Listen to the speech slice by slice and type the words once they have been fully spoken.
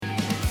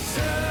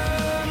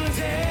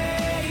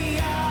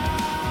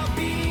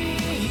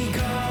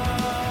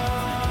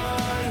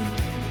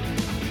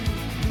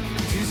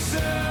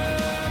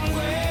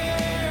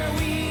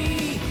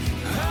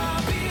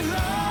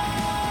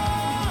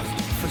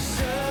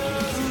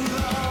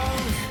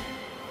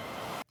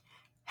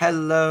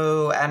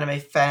Hello, anime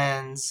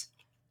fans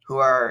who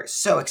are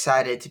so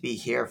excited to be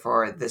here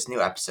for this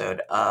new episode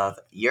of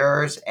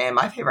yours and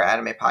my favorite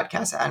anime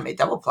podcast, Anime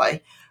Double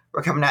Play.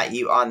 We're coming at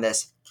you on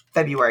this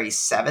February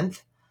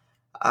 7th,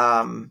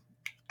 um,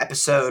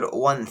 episode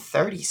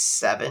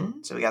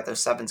 137. So we got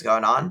those sevens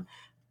going on.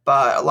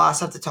 But a lot of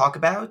stuff to talk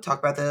about. Talk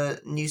about the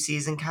new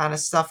season kind of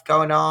stuff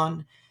going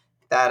on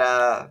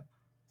that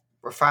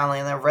we're finally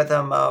in the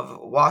rhythm of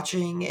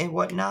watching and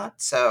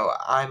whatnot. So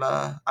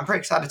I'm pretty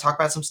excited to talk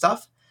about some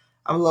stuff.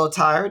 I'm a little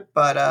tired,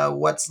 but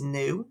what's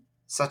new,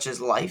 such as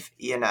life,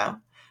 you know.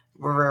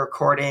 We're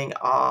recording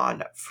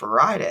on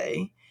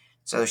Friday,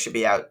 so it should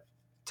be out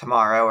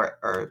tomorrow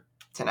or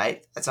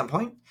tonight at some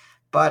point.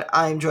 But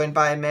I'm joined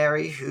by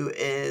Mary, who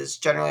is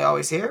generally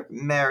always here.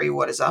 Mary,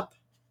 what is up?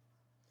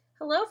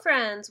 Hello,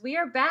 friends. We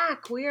are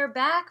back. We are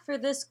back for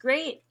this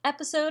great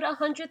episode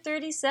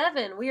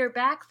 137. We are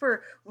back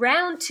for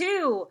round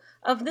 2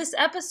 of this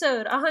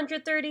episode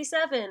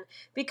 137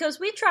 because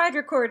we tried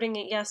recording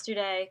it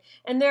yesterday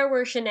and there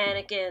were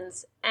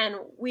shenanigans and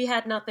we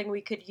had nothing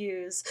we could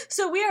use.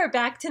 So we are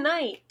back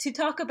tonight to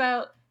talk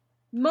about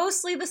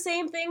mostly the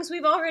same things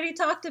we've already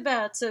talked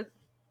about. So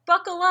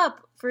buckle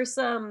up for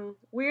some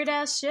weird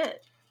ass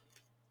shit.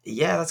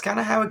 Yeah, that's kind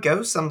of how it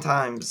goes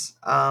sometimes.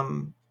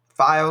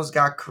 Files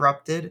got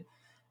corrupted,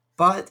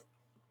 but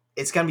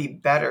it's gonna be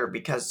better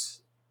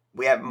because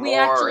we have We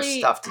more actually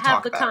stuff to have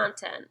talk the about.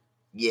 content.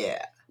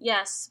 Yeah.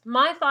 Yes,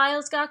 my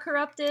files got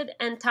corrupted,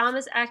 and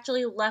Thomas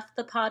actually left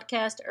the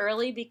podcast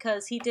early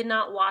because he did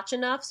not watch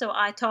enough, so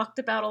I talked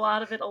about a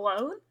lot of it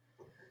alone.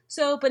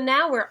 But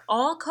now we're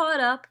all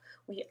caught up.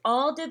 We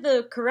all did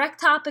the correct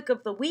topic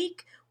of the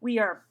week.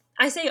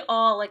 I say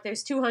all, like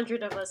there's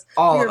 200 of us.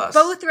 All we of are us.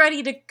 both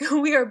ready to go.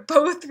 We are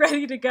both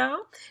ready to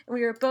go, and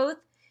we are both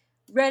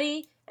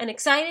ready and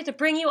excited to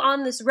bring you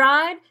on this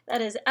ride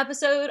that is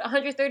episode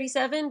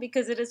 137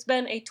 because it has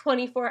been a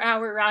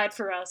 24-hour ride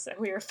for us and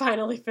we are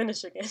finally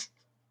finishing it.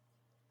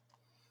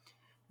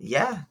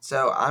 Yeah,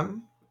 so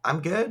I'm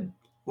good.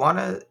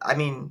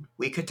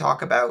 We could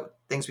talk about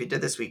things we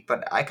did this week,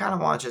 but I kind of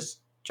want to just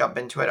jump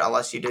into it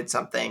unless you did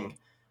something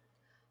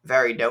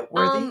very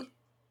noteworthy.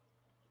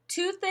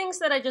 Two things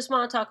that I just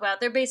want to talk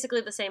about. They're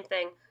basically the same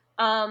thing.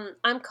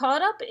 I'm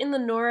caught up in the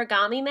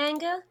Noragami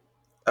manga.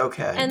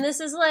 Okay. And this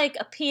is like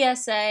a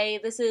PSA.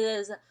 This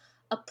is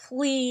a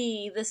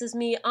plea. This is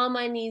me on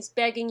my knees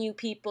begging you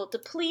people to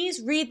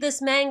please read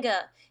this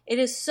manga. It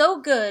is so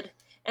good,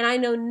 and I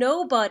know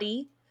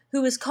nobody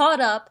who is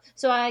caught up,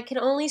 so I can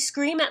only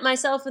scream at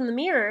myself in the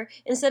mirror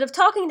instead of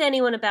talking to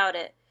anyone about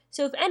it.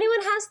 So if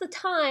anyone has the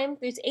time,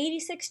 there's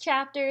 86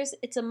 chapters.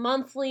 It's a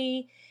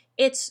monthly.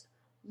 It's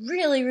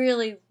really,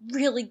 really,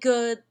 really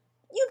good.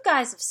 You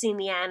guys have seen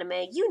the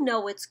anime. You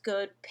know it's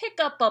good. Pick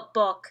up a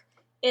book.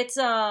 It's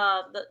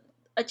a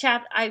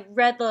chap. I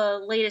read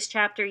the latest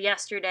chapter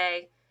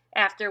yesterday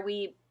after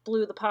we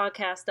blew the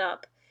podcast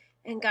up.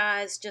 And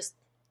guys, just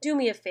do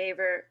me a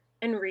favor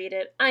and read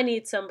it. I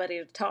need somebody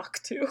to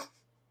talk to.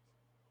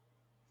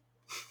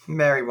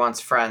 Mary wants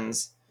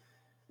friends.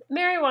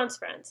 Mary wants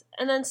friends.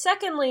 And then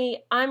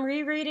secondly, I'm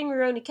rereading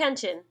Rurouni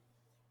Kenshin.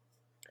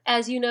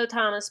 As you know,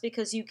 Thomas,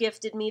 because you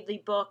gifted me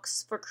the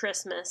books for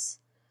Christmas.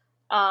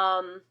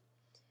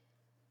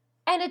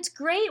 And it's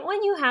great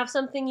when you have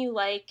something you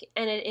like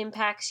and it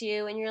impacts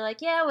you and you're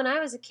like, yeah, when I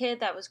was a kid,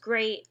 that was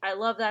great. I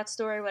love that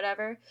story,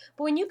 whatever.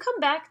 But when you come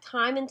back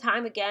time and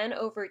time again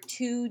over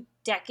 2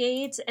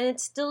 decades and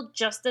it's still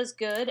just as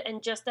good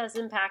and just as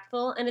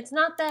impactful, and it's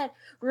not that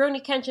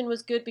Rurouni Kenshin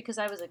was good because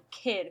I was a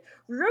kid.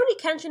 Rurouni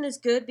Kenshin is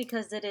good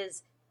because it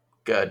is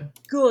Good.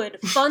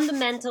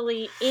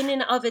 fundamentally in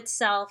and of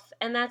itself,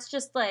 and that's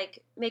just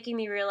like making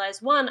me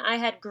realize, one, I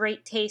had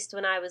great taste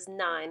when I was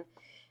 9,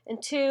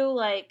 and two,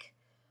 like,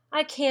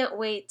 I can't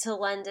wait to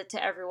lend it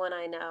to everyone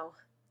I know.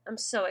 I'm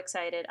so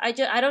excited. I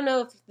don't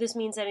know if this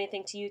means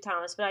anything to you,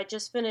 Thomas, but I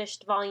just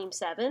finished volume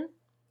 7.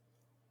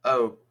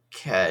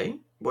 Okay.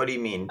 What do you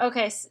mean?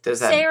 Okay,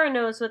 Sarah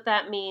knows what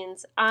that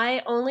means.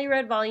 I only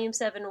read volume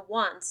 7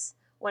 once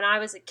when I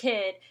was a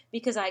kid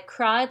because I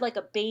cried like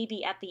a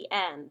baby at the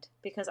end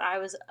because I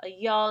was a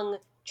young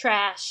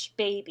trash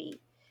baby.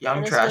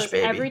 Young trash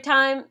baby.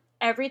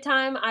 Every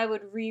time I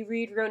would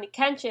reread Rurouni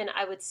Kenshin,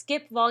 I would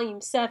skip volume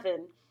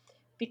 7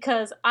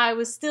 because I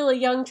was still a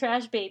young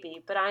trash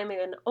baby, but I'm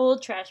an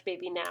old trash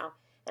baby now,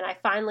 and I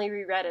finally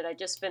reread it. I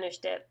just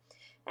finished it.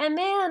 And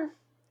man,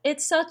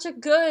 it's such a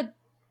good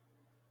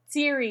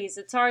series.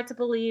 It's hard to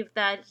believe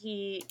that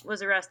he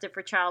was arrested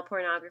for child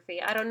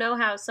pornography. I don't know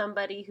how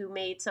somebody who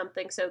made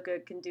something so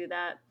good can do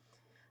that.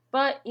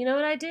 But you know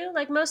what I do?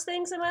 Like most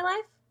things in my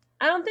life,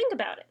 I don't think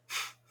about it.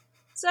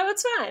 So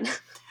it's fine.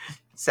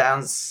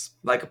 Sounds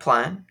like a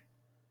plan.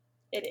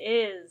 It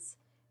is.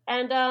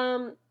 And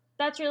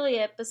that's really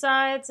it.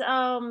 Besides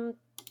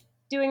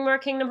doing more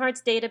Kingdom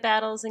Hearts data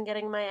battles and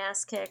getting my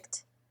ass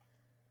kicked.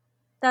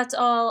 That's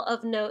all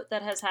of note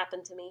that has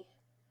happened to me.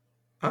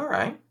 All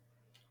right.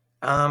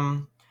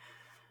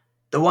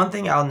 The one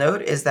thing I'll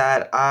note is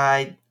that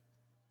I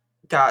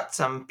got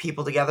some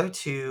people together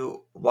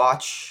to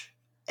watch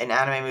an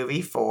anime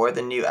movie for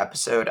the new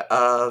episode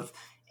of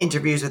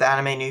Interviews with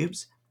Anime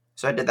Noobs.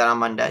 So I did that on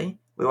Monday.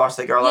 We watched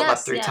The Girl I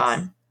Left Through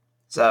Time.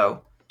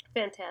 So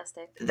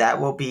fantastic. That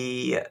will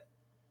be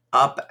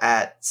up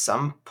at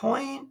some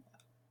point.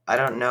 I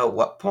don't know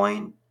what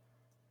point.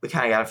 We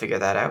kind of got to figure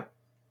that out.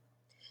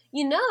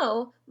 You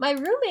know, my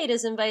roommate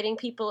is inviting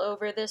people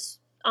over this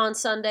on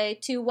Sunday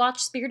to watch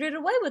Spirited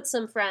Away with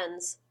some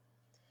friends.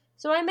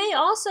 So I may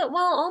also,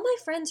 well, all my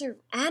friends are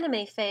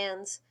anime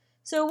fans,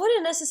 so it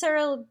wouldn't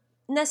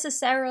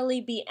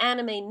necessarily be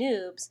anime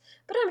noobs,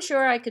 but I'm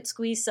sure I could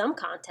squeeze some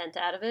content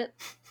out of it.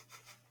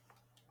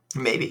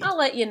 Maybe. I'll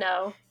let you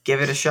know.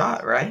 Give it a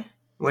shot, right?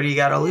 What do you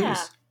got to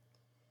lose?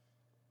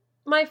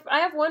 I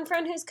have one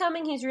friend who's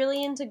coming. He's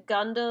really into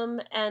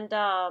Gundam and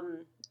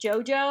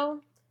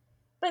JoJo.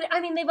 But,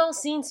 I mean, they've all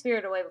seen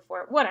Spirited Away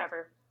before.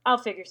 Whatever. I'll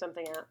figure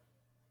something out.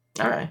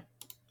 All right.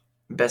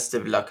 Best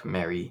of luck,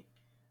 Mary.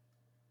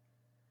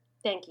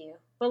 Thank you.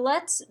 But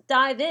let's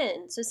dive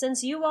in. So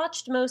since you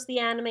watched most of the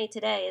anime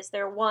today, is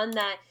there one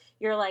that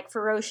you're, like,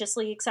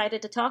 ferociously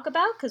excited to talk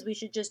about? Because we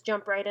should just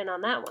jump right in on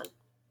that one.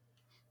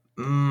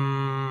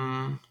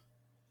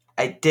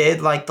 I did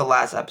like the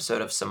last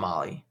episode of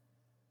Somali.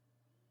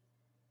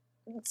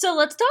 So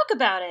let's talk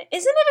about it.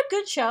 Isn't it a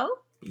good show?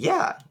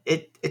 Yeah,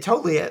 it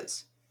totally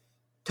is.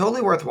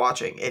 Totally worth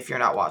watching if you're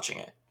not watching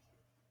it.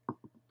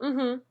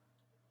 Mm-hmm.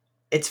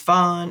 It's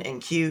fun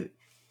and cute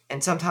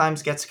and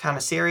sometimes gets kind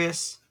of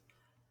serious.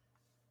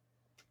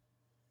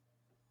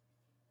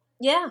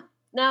 Yeah.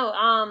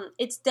 No,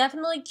 it's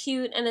definitely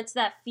cute and it's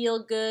that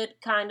feel-good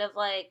kind of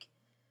like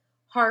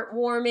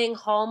heartwarming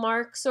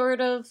Hallmark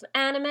sort of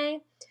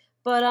anime.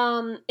 But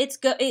it's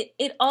good.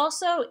 It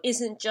also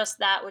isn't just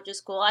that, which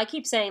is cool. I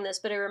keep saying this,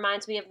 but it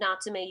reminds me of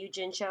Natsume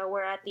Yujinsho,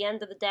 where at the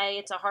end of the day,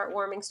 it's a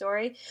heartwarming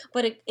story,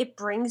 but it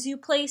brings you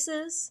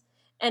places,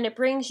 and it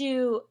brings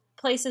you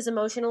places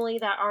emotionally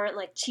that aren't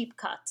like cheap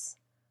cuts.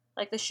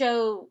 Like the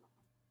show's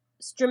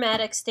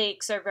dramatic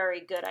stakes are very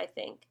good, I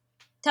think.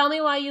 Tell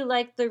me why you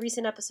like the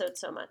recent episode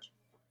so much.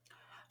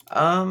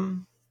 I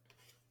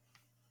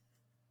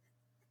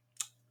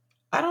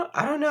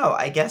don't know.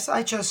 I guess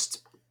I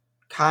just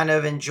kind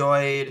of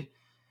enjoyed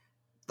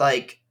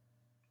like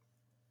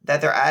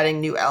that they're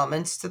adding new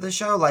elements to the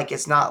show. Like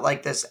it's not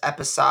like this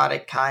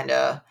episodic kind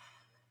of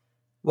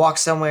walk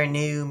somewhere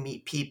new,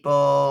 meet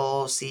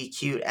people, see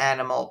cute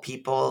animal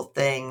people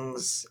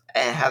things,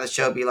 and have the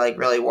show be like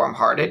really warm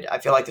hearted. I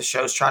feel like the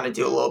show's trying to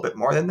do a little bit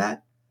more than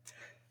that.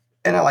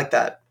 And I like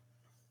that.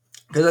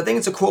 Because I think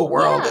it's a cool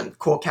world and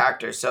cool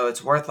characters, so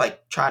it's worth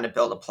like trying to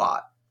build a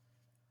plot.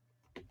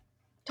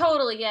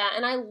 Totally, yeah.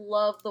 And I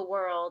love the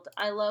world.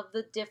 I love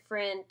the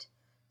different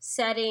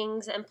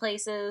settings and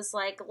places.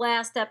 Like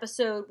last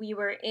episode, we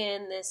were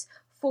in this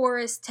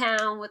forest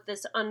town with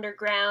this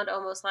underground,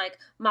 almost like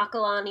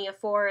Macalania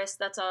Forest.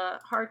 That's a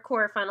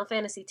hardcore Final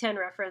Fantasy X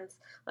reference.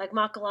 Like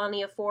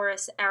Macalania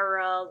Forest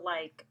era,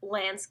 like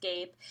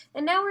landscape.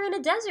 And now we're in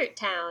a desert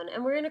town,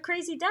 and we're in a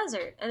crazy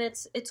desert. And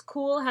it's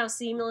cool how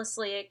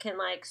seamlessly it can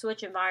like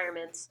switch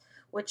environments,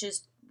 which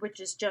is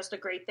just a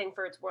great thing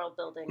for its world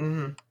building.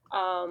 Mm-hmm.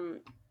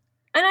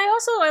 And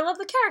I love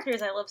the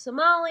characters. I love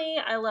Somali.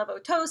 I love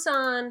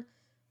Otosan.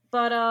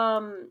 But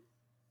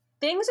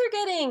things are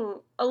getting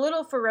a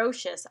little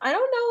ferocious. I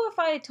don't know if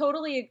I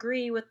totally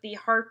agree with the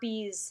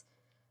Harpies'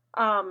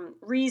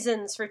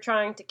 reasons for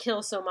trying to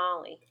kill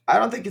Somali. I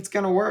don't think it's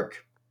gonna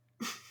work.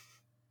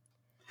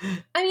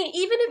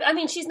 I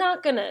mean, she's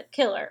not gonna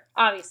kill her,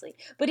 obviously.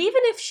 But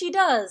even if she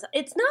does,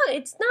 it's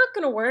not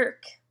gonna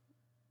work.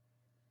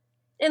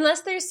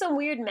 Unless there's some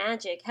weird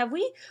magic. But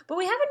we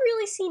haven't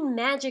really seen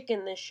magic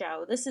in this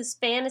show. This is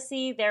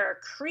fantasy, there are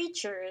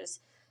creatures,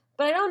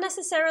 but I don't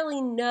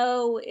necessarily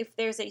know if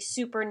there's a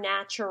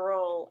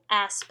supernatural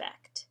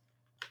aspect.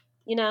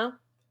 You know?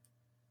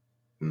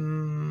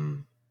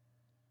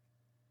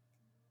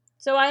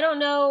 So I don't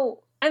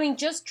know. I mean,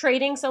 just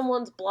trading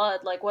someone's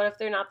blood, like what if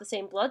they're not the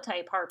same blood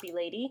type, Harpy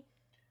Lady?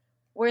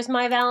 Where's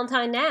my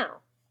Valentine now?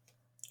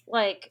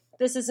 Like,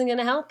 this isn't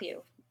gonna help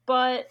you.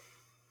 But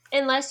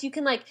unless you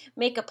can, like,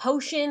 make a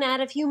potion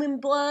out of human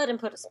blood and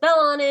put a spell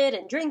on it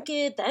and drink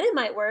it, then it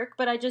might work.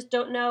 But I just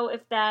don't know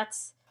if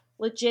that's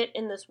legit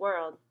in this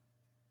world.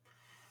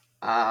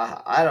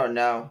 I don't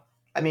know.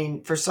 I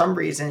mean, for some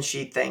reason,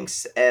 she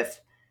thinks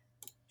if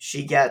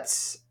she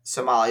gets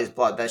Somali's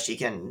blood that she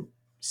can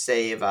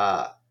save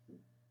Hitora.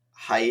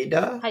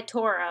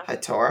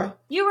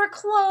 You were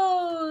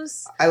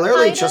close. I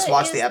literally just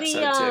watched the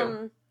episode,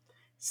 too.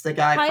 It's the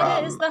guy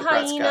Haida is the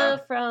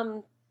hyena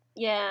from...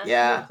 Yeah,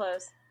 you were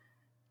close.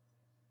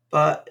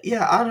 But,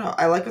 yeah, I don't know.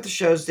 I like what the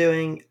show's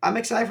doing. I'm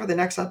excited for the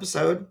next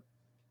episode.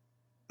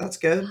 That's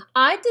good.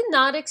 I did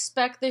not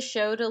expect the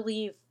show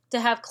to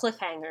have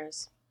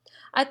cliffhangers.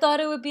 I thought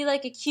it would be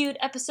like a cute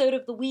episode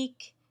of the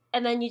week,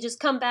 and then you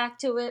just come back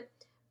to it.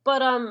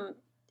 But,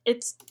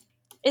 it's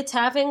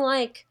having,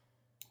 like,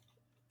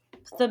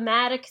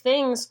 thematic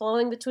things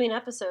flowing between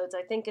episodes.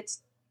 I think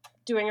it's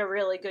doing a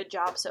really good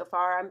job so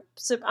far.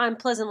 I'm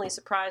pleasantly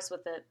surprised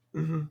with it.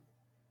 Mm-hmm.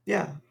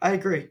 Yeah, I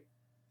agree.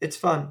 It's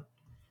fun.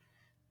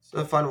 It's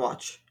a fun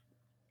watch.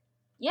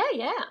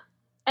 Yeah.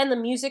 And the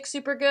music's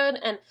super good.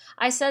 And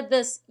I said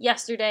this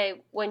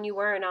yesterday when you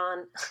weren't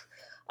on.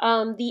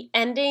 The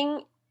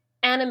ending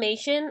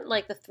animation,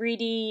 like the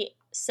 3D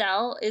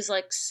cell, is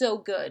like so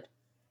good.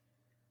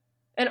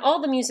 And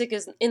all the music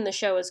is in the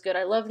show is good.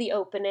 I love the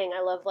opening.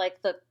 I love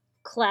like the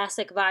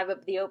classic vibe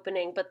of the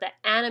opening, but the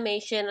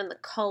animation and the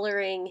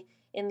coloring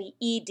in the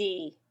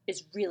ED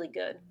is really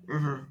good.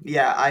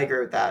 Yeah, I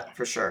agree with that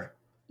for sure.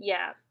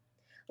 Yeah.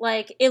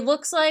 Like, it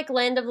looks like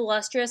Land of the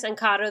Lustrous and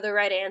Kato the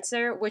Right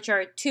Answer, which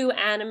are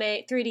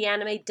 3D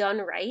anime done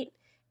right,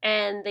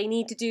 and they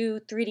need to do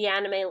 3D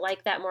anime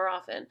like that more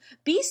often.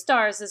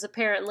 Beastars is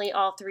apparently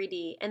all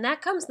 3D, and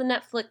that comes to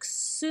Netflix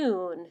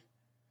soon.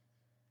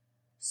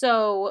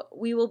 So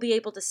we will be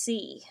able to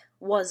see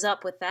what's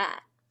up with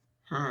that.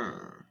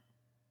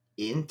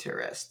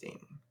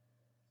 Interesting.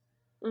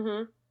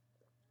 Do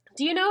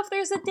you know if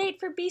there's a date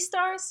for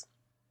Beastars?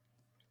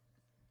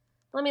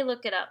 Let me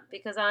look it up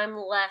because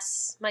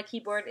my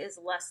keyboard is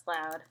less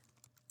loud.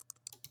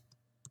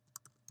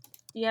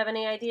 Do you have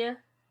any idea?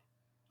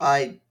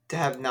 I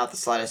have not the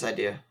slightest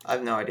idea. I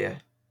have no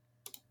idea.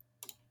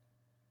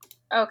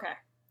 Okay.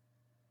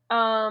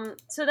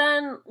 So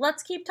then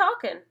let's keep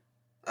talking.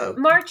 Oh.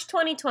 March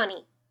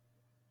 2020.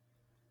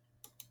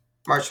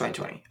 March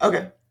 2020.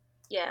 Okay.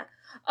 Yeah.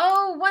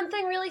 Oh, one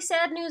thing really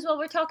sad news while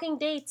we're talking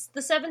dates. The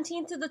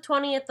 17th to the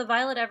 20th, the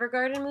Violet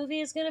Evergarden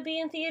movie is going to be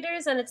in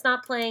theaters, and it's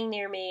not playing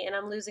near me, and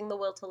I'm losing the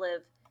will to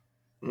live.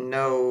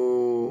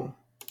 No.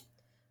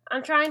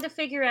 I'm trying to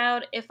figure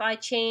out if I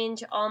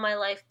change all my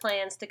life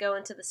plans to go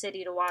into the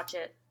city to watch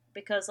it,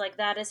 because, like,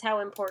 that is how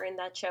important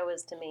that show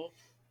is to me.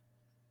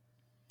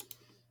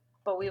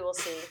 But we will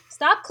see.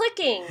 Stop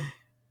clicking!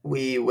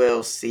 We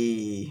will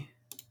see.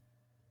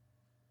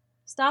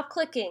 Stop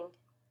clicking.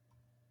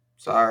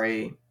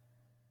 Sorry.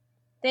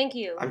 Thank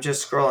you. I'm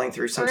just scrolling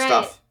through some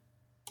stuff.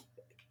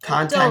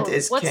 Content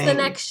is king. What's the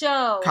next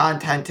show?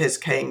 Content is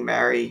king,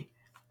 Mary.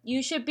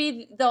 You should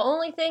be, the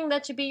only thing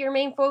that should be your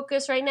main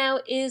focus right now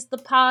is the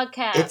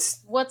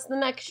podcast. What's the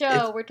next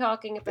show we're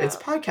talking about? It's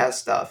podcast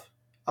stuff.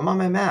 I'm on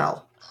my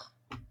Mal.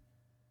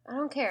 I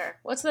don't care.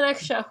 What's the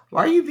next show?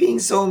 Why are you being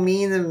so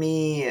mean to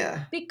me?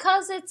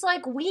 Because it's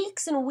like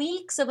weeks and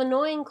weeks of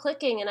annoying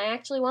clicking, and I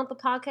actually want the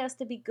podcast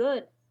to be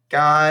good.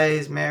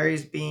 Guys,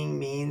 Mary's being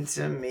mean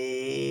to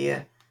me.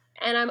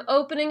 And I'm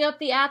opening up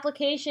the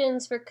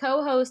applications for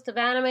co-host of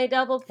Anime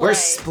Double Play. We're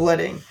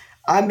splitting.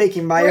 I'm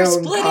making my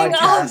own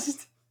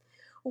podcast.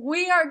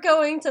 We are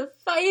going to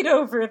fight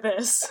over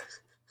this.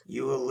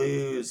 You will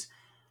lose.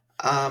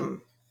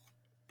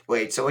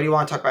 Wait, so what do you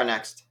want to talk about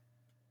next?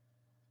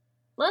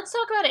 Let's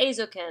talk about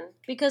Eizouken,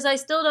 because I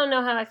still don't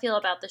know how I feel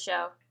about the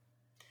show.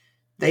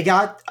 They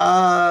got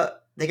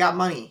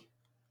money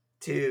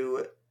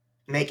to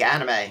make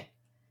anime.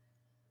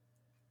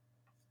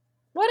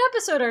 What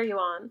episode are you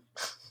on?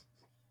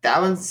 That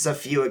one's a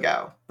few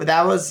ago, but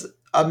that was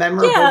a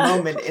memorable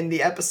moment in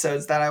the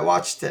episodes that I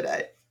watched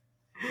today.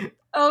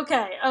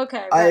 Okay.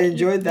 Right. I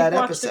enjoyed that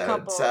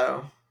episode,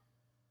 so...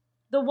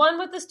 The one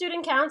with the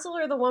student council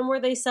or the one where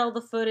they sell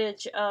the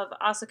footage of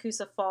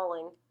Asakusa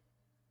falling?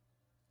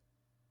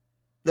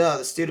 No,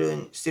 the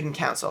student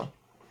council.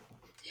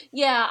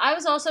 Yeah, I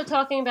was also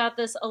talking about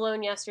this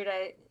alone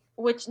yesterday,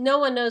 which no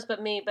one knows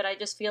but me, but I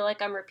just feel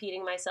like I'm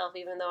repeating myself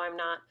even though I'm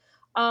not.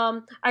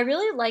 I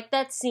really like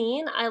that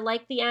scene. I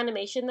like the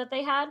animation that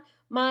they had.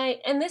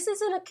 And this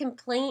isn't a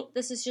complaint,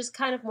 this is just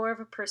kind of more of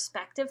a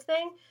perspective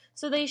thing.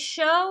 So they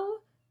show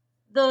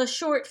the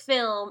short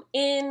film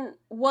in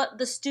what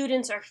the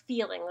students are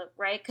feeling,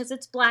 right? Because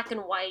it's black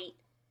and white.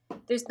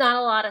 There's not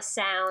a lot of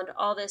sound,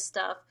 all this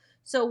stuff.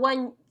 So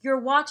when you're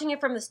watching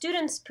it from the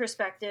student's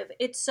perspective,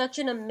 it's such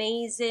an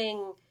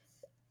amazing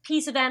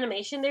piece of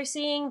animation they're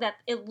seeing that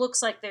it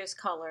looks like there's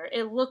color.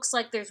 It looks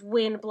like there's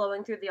wind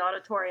blowing through the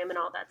auditorium and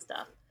all that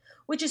stuff,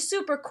 which is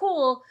super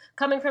cool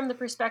coming from the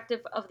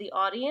perspective of the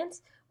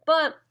audience.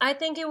 But I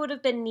think it would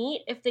have been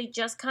neat if they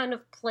just kind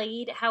of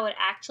played how it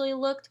actually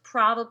looked,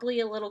 probably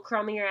a little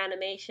crummier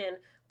animation,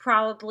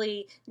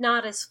 probably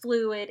not as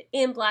fluid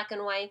in black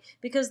and white,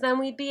 because then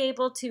we'd be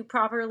able to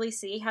properly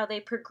see how they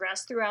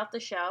progress throughout the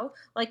show,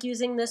 like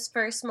using this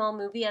first small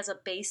movie as a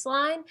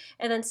baseline,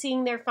 and then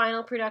seeing their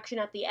final production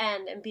at the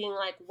end and being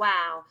like,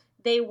 wow,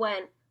 they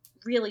went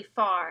really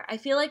far. I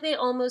feel like they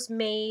almost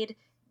made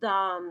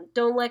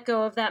Don't Let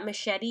Go of That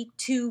Machete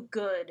too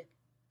good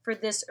for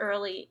this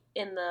early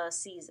in the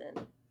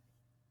season.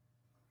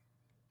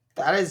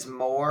 That is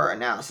more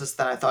analysis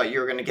than I thought you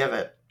were going to give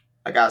it.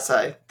 I gotta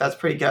say, that's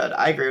pretty good.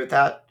 I agree with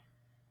that.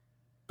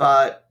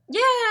 But...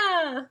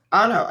 yeah!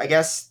 I don't know. I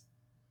guess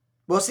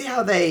we'll see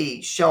how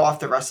they show off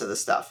the rest of the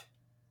stuff.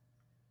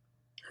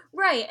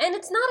 Right, and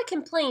it's not a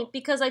complaint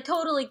because I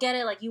totally get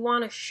it. Like, you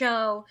want to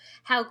show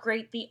how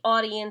great the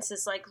audience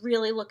is, like,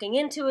 really looking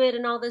into it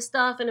and all this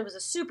stuff, and it was a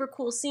super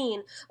cool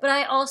scene. But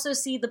I also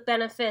see the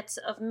benefits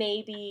of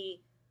maybe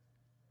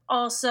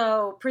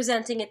also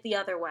presenting it the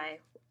other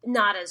way.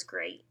 Not as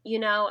great,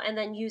 and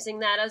then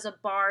using that as a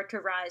bar to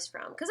rise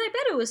from. Because I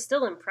bet it was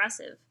still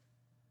impressive.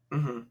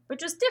 Mm-hmm.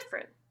 But just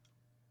different.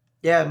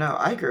 Yeah, no,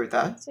 I agree with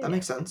that. So, that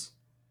makes sense.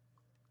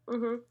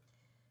 Mm-hmm.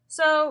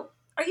 So,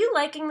 are you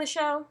liking the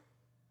show?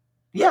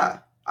 Yeah,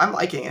 I'm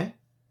liking it.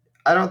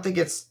 I don't think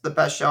it's the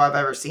best show I've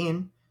ever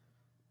seen,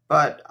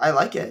 but I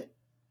like it.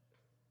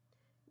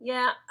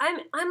 Yeah, I'm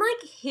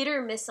like hit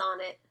or miss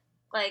on it.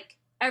 Like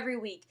every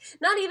week.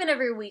 Not even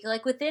every week.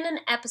 Like within an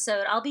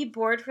episode, I'll be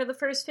bored for the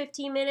first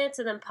 15 minutes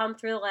and then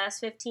pumped for the last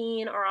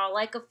 15, or I'll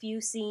like a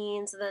few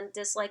scenes and then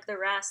dislike the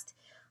rest.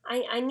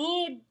 I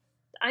need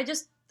I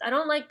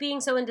don't like being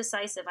so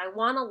indecisive. I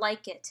want to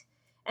like it.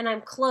 And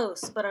I'm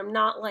close, but I'm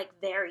not like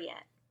there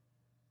yet.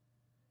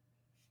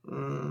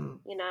 Mm,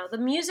 You know, the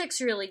music's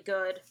really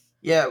good.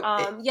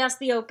 yeah, Yes,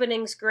 the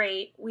opening's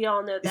great. We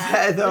all know that.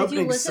 yeah, the But if you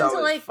opening listen so to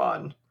is like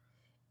fun.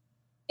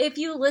 if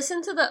you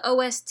listen to the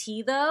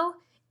OST though,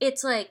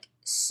 it's like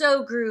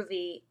so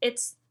groovy.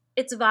 It's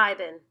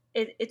vibing.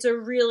 It's a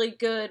really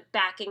good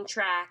backing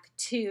track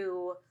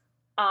to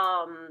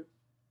um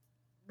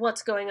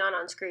what's going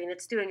on screen.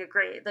 It's doing a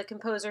great. The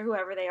composer,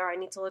 whoever they are, I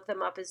need to look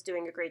them up, is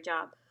doing a great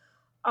job.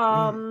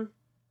 Mm.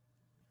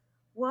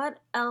 What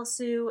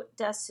elsu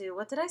desu?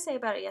 What did I say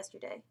about it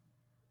yesterday?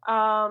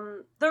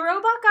 The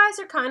robot guys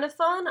are kind of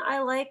fun.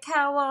 I like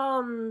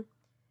how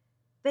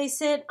they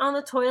sit on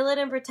the toilet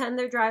and pretend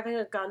they're driving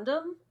a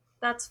Gundam.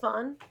 That's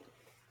fun.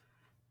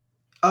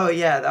 Oh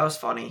yeah, that was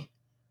funny.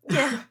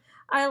 Yeah.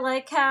 I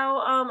like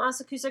how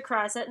Asakusa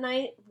cries at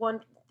night,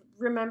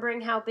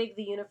 remembering how big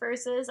the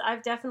universe is.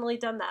 I've definitely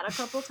done that a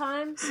couple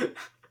times.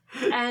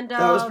 And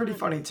that was pretty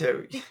funny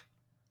too.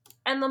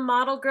 And the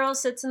model girl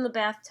sits in the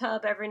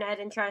bathtub every night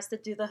and tries to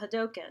do the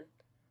Hadoken.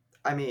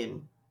 I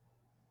mean,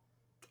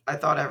 I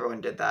thought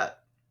everyone did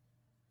that.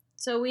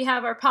 So we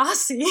have our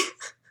posse.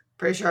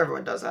 Pretty sure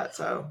everyone does that,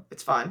 so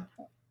it's fine.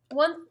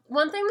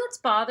 One thing that's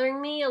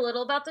bothering me a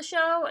little about the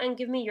show, and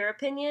give me your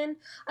opinion,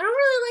 I don't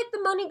really like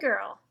the money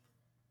girl.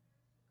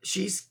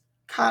 She's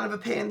kind of a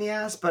pain in the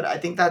ass, but I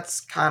think that's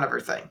kind of her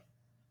thing.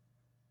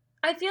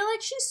 I feel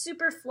like she's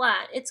super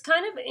flat. It's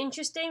kind of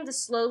interesting to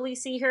slowly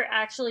see her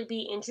actually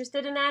be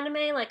interested in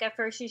anime. Like, at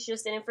first she's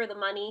just in it for the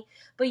money,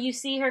 but you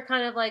see her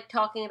kind of like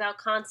talking about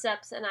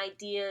concepts and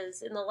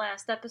ideas in the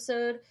last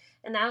episode,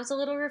 and that was a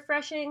little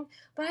refreshing.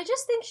 But I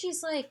just think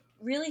she's like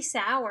really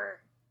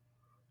sour,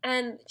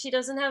 and she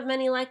doesn't have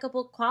many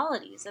likable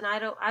qualities, and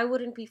I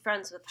wouldn't be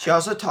friends with her. She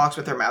also talks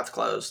with her mouth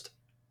closed.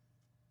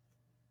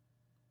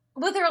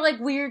 With her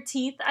like weird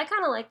teeth. I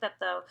kind of like that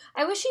though.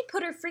 I wish she'd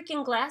put her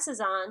freaking glasses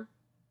on.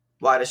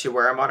 Why does she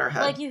wear them on her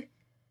head? Like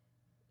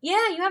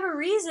yeah, you have a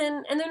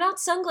reason, and they're not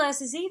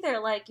sunglasses either.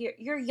 Like,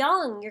 you're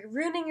young, you're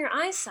ruining your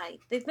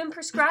eyesight. They've been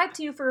prescribed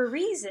to you for a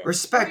reason.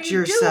 Respect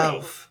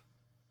yourself.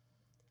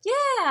 Doing?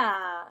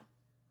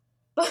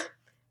 Yeah.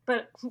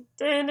 But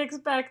didn't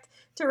expect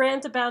to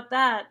rant about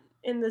that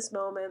in this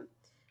moment.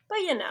 But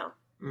you know.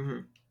 Mm-hmm.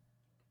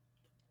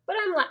 But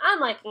I'm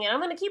liking it.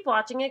 I'm going to keep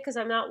watching it because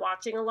I'm not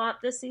watching a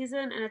lot this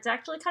season, and it's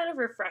actually kind of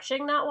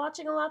refreshing not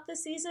watching a lot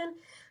this season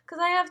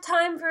because I have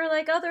time for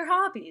like other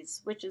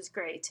hobbies, which is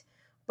great.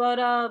 But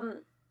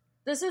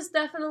this is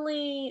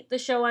definitely the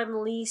show I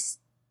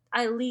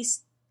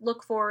least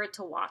look forward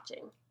to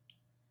watching.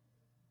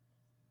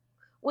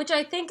 Which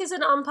I think is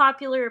an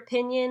unpopular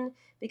opinion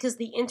because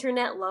the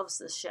internet loves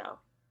this show.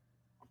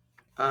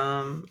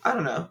 I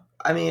don't know.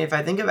 I mean, if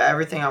I think of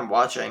everything I'm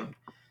watching,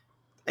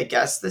 I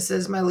guess this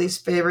is my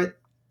least favorite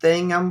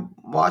thing I'm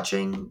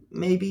watching,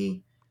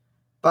 maybe.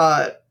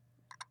 But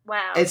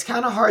wow, it's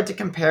kind of hard to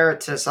compare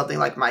it to something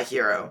like My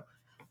Hero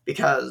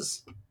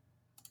because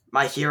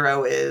My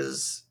Hero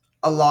is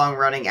a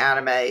long-running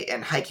anime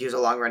and Haikyuu is a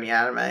long-running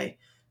anime.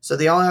 So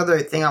the only other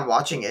thing I'm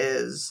watching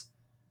is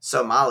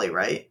Somali,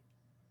 right?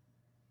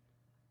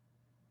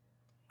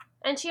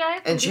 And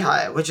Chihaya, and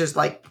Chihaya, which is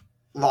like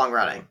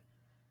long-running.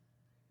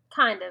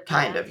 Kind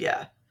of,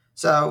 yeah.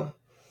 So,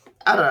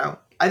 I don't know.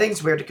 I think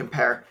it's weird to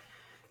compare.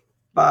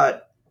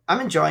 But I'm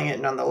enjoying it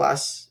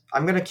nonetheless.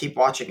 I'm going to keep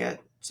watching it.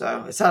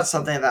 So, it's not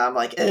something that I'm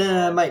like,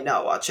 I might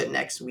not watch it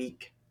next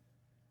week.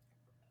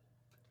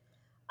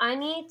 I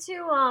need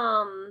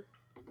to,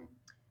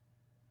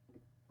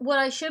 what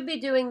I should be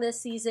doing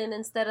this season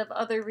instead of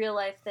other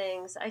real-life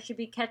things, I should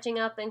be catching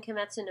up in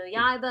Kimetsu no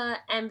Yaiba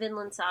and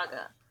Vinland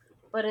Saga.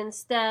 But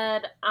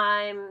instead,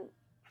 I'm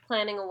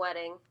planning a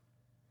wedding.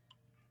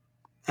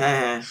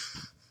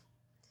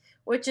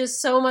 Which is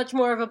so much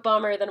more of a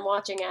bummer than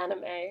watching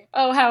anime.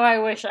 Oh, how I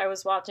wish I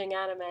was watching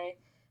anime.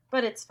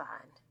 But it's fine.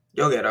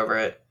 You'll get over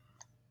it.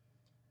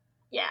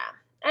 Yeah.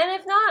 And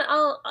if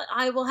not,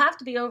 I will have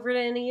to be over it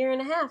in a year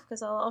and a half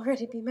because I'll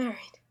already be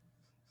married.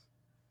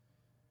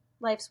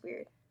 Life's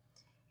weird.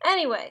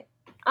 Anyway,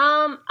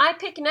 I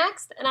pick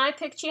next, and I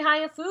pick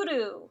Chihaya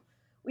Furu.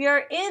 We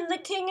are in the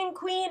King and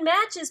Queen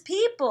matches,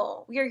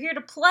 people. We are here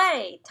to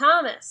play.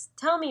 Thomas,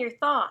 tell me your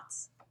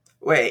thoughts.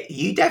 Wait,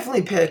 you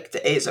definitely picked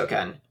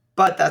Eizouken,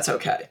 but that's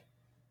okay.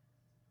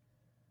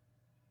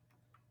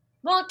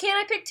 Well, can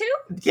I pick two?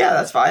 Yeah,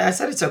 that's fine. I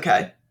said it's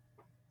okay.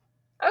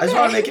 I just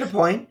want to make it a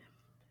point.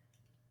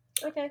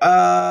 Okay.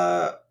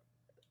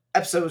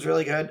 Episode was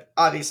really good.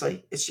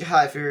 Obviously, it's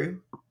Chihaya Furu.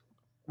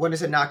 When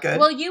is it not good?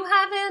 Well, you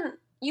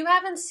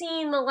haven't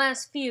seen the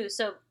last few,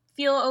 so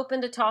feel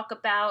open to talk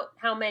about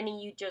how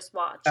many you just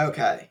watched.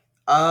 Okay.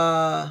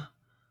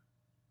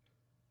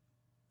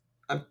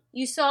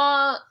 You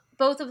saw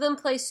both of them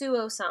play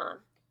Suo-san.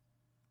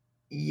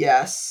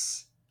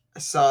 Yes, I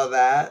saw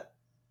that.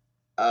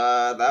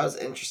 That was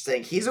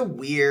interesting. He's a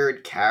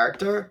weird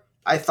character.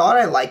 I thought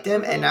I liked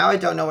him, and now I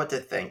don't know what to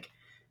think.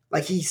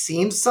 Like, he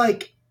seems,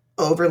 like,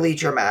 overly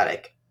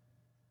dramatic.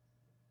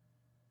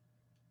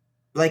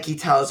 Like, he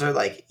tells her,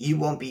 like, you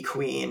won't be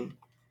queen.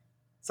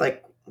 It's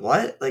like,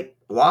 what? Like,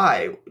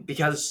 why?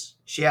 Because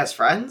she has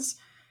friends?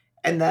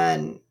 And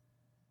then,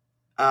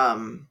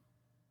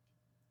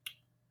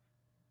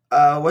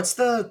 what's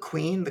the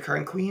queen, the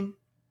current queen?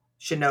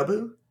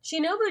 Shinobu?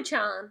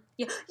 Shinobu-chan.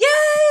 Yeah.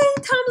 Yay!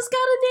 Thomas got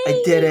a name!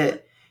 I did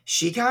it.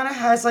 She kind of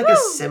has, like, a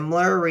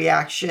similar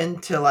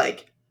reaction to,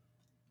 like,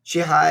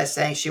 Chihaya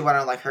saying she went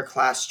on, like, her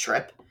class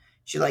trip.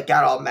 She, like,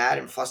 got all mad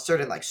and flustered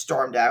and, like,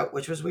 stormed out,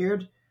 which was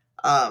weird.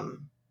 I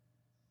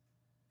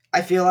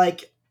feel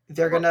like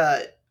they're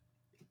gonna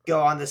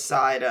go on the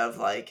side of,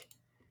 like,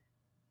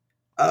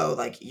 oh,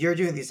 like, you're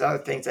doing these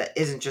other things that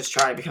isn't just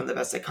trying to become the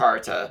best at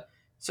karate,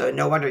 so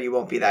no wonder you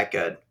won't be that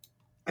good.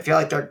 I feel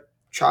like they're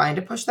trying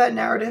to push that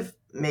narrative,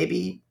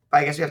 maybe,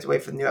 but I guess we have to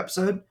wait for the new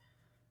episode.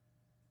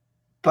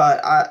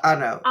 But I don't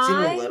know. It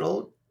seemed a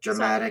little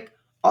dramatic. Sorry.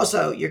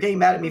 Also, you're getting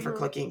mad at me for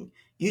clicking.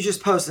 You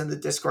just posted in the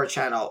Discord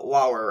channel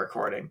while we're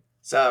recording.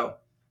 So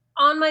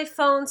on my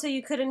phone so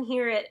you couldn't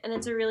hear it, and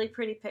it's a really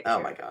pretty picture.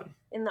 Oh my god.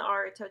 In the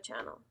Aruto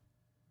channel.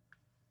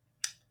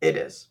 It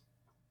is.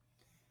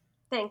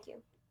 Thank you.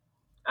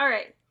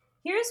 Alright.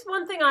 Here's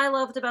one thing I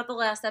loved about the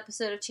last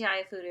episode of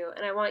Chihaya Furu,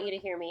 and I want you to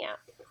hear me out.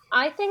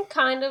 I think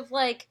kind of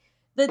like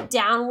the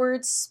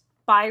downward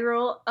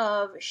spiral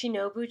of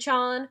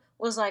Shinobu-chan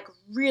was like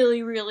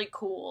really, really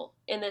cool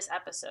in this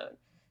episode.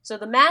 So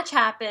the match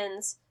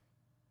happens,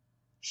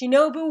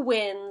 Shinobu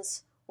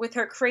wins with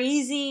her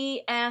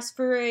crazy ass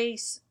furry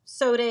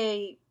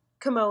sode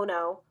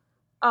kimono,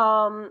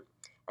 and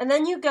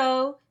then you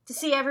go to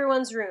see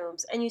everyone's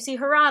rooms, and you see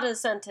Harada's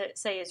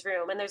sensei's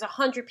room, and there's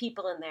 100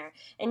 people in there,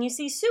 and you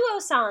see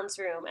Suo-san's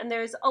room, and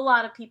there's a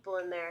lot of people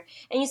in there,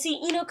 and you see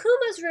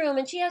Inokuma's room,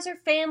 and she has her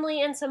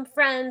family and some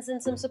friends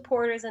and some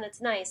supporters, and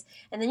it's nice,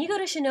 and then you go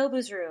to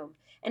Shinobu's room,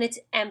 and it's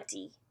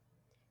empty,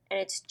 and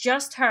it's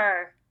just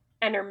her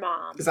and her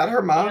mom. Is that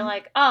her mom? And you're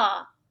like,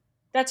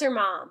 that's her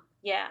mom,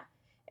 yeah.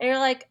 And you're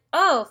like,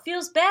 oh,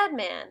 feels bad,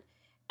 man.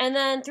 And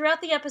then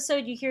throughout the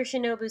episode, you hear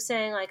Shinobu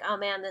saying, like, oh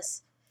man,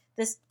 this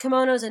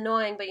kimono's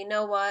annoying, but you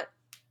know what?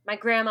 My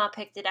grandma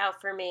picked it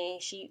out for me.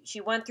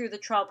 She went through the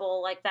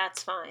trouble, like,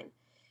 that's fine.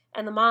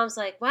 And the mom's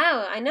like,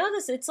 wow, I know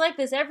this, it's like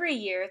this every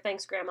year,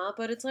 thanks, Grandma,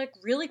 but it's, like,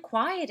 really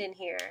quiet in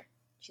here.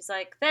 She's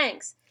like,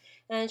 thanks.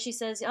 And she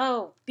says,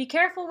 oh, be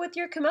careful with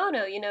your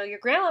kimono. You know, your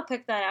grandma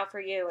picked that out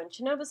for you. And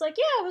Shinobu's like,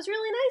 yeah, it was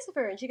really nice of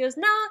her. And she goes,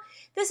 nah,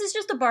 this is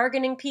just a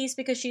bargaining piece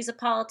because she's a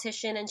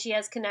politician and she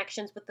has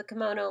connections with the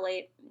kimono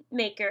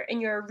maker.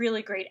 And you're a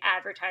really great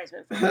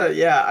advertisement for her.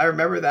 Yeah, I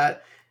remember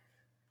that.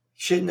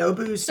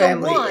 Shinobu's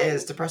family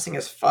is depressing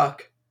as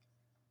fuck.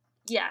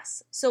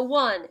 Yes. So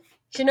 1,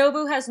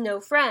 Shinobu has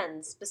no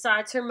friends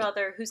besides her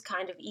mother, who's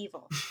kind of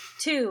evil.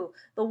 2,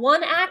 the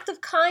one act of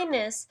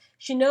kindness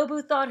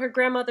Shinobu thought her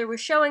grandmother was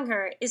showing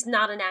her is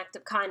not an act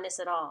of kindness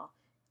at all.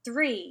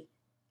 3,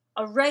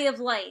 a ray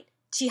of light,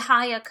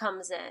 Chihaya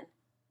comes in,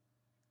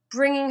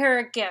 bringing her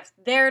a gift,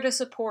 there to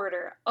support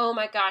her. Oh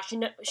my gosh,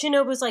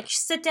 Shinobu's like,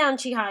 sit down,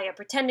 Chihaya,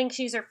 pretending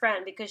she's her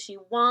friend because she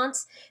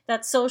wants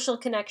that social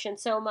connection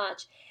so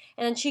much.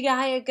 And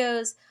Chihaya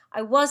goes,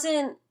 I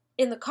wasn't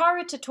in the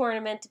Karuta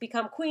tournament to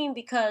become queen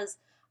because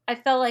I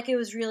felt like it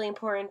was really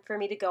important for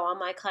me to go on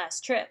my class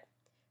trip.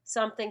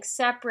 Something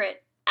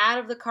separate, out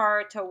of the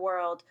Karuta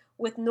world,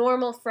 with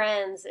normal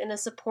friends in a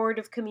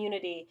supportive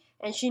community.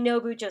 And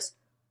Shinobu just,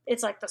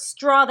 it's like the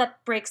straw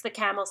that breaks the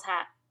camel's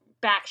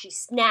back. She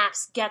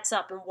snaps, gets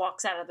up, and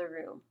walks out of the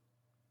room.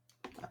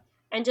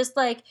 And just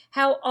like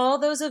how all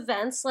those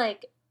events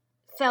like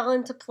fell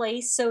into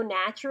place so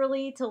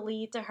naturally to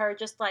lead to her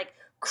just like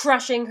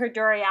crushing her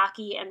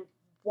dorayaki and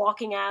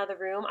walking out of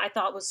the room, I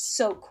thought was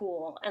so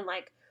cool and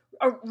like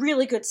a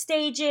really good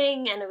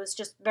staging, and it was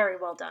just very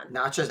well done.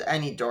 Not just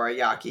any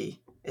dorayaki,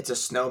 it's a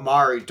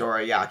Snowmaru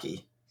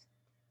dorayaki.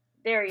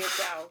 There you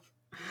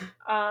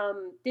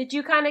go. Did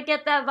you kind of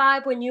get that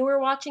vibe when you were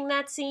watching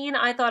that scene?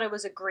 I thought it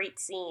was a great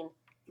scene.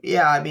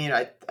 Yeah, I mean,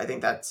 I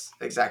think that's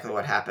exactly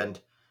what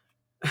happened.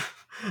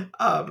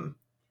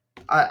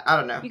 I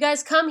don't know. You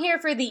guys come here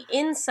for the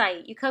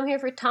insight. You come here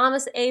for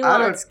Thomas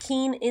Awad's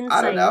keen insight.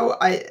 I don't know.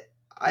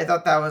 I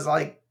thought that was,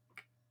 like,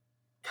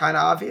 kind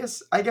of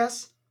obvious, I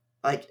guess.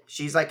 Like,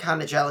 she's, like,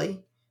 kind of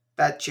jelly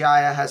that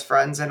Chihaya has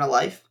friends in her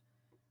life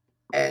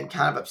and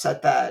kind of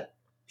upset that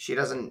she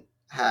doesn't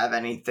have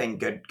anything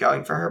good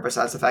going for her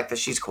besides the fact that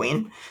she's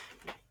queen.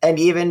 And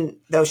even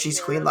though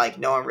she's queen, like,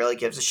 no one really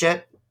gives a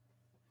shit.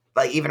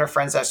 Like, even her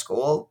friends at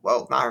school,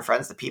 well, not her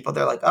friends, the people,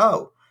 they're like,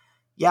 oh,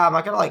 yeah, I'm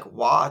not going to, like,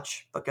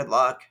 watch, but good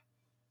luck.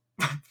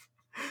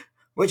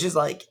 Which is,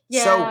 like,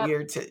 so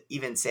weird to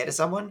even say to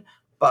someone.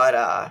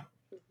 But,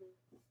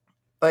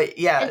 But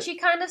yeah, And she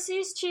kind of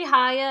sees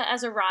Chihaya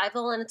as a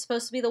rival, and it's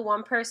supposed to be the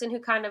one person who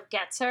kind of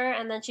gets her,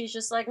 and then she's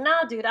just like,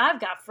 nah, dude,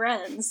 I've got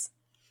friends.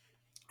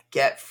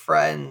 get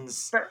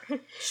friends.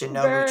 Burn.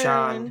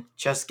 Shinobu-chan,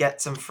 just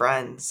get some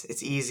friends.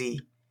 It's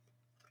easy.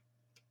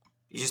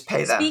 You just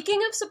pay them.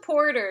 Speaking of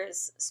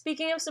supporters,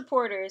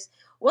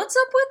 what's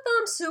up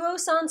with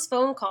Suo-san's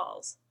phone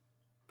calls?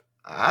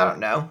 I don't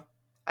know.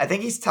 I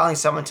think he's telling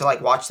someone to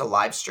like watch the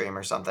live stream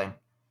or something.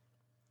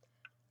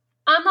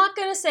 I'm not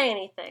gonna say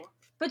anything,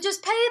 but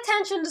just pay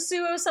attention to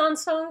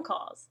Suo-san's phone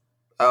calls.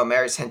 Oh,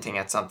 Mary's hinting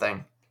at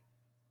something.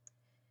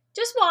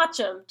 Just watch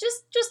them.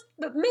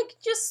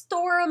 Just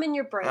store them in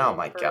your brain. Oh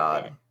my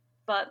god.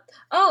 But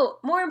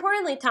more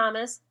importantly,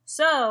 Thomas.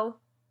 So,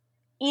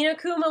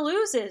 Inokuma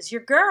loses.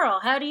 Your girl.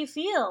 How do you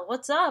feel?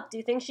 What's up? Do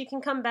you think she can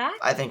come back?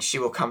 I think she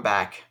will come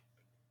back.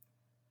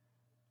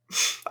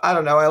 I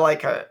don't know. I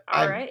like her.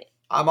 All right.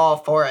 I'm all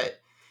for it.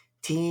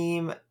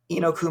 Team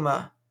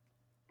Inokuma.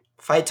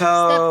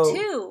 Fighto.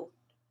 Step 2.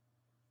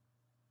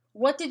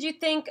 What did you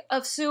think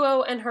of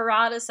Suo and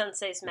Harada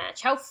Sensei's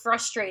match? How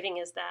frustrating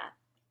is that?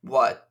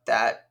 What?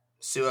 That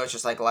Suo's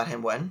just like let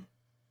him win?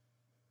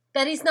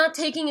 That he's not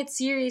taking it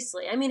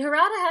seriously. I mean,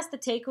 Harada has to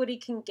take what he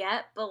can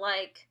get, but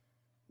like,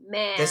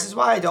 man. This is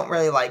why I don't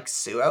really like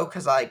Suo,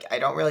 because like I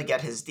don't really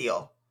get his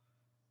deal.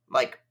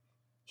 Like,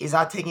 he's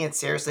not taking it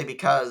seriously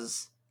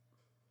because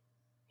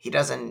he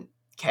doesn't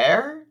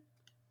care,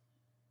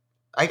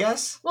 I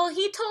guess. Well,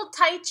 he told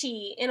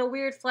Taichi in a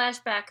weird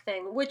flashback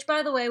thing, which,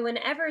 by the way,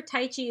 whenever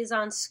Taichi is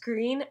on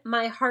screen,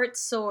 my heart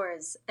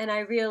soars, and I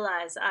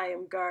realize I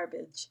am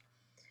garbage.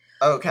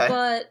 Okay.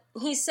 But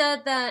he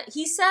said that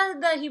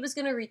he was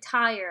going to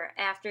retire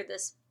after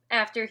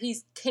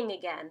he's king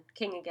again,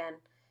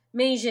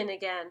 Meijin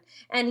again.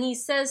 And he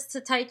says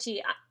to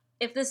Taichi,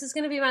 if this is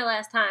going to be my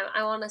last time,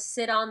 I want to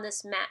sit on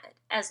this mat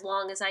as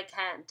long as I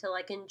can to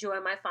like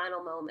enjoy my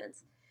final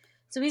moments.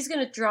 So he's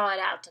going to draw it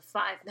out to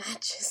 5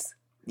 matches.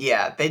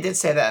 Yeah, they did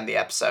say that in the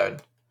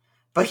episode.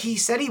 But he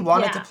said he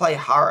wanted to play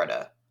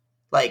Harada,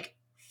 like,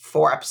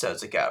 4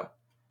 episodes ago.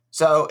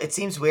 So it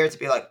seems weird to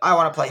be like, I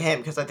want to play him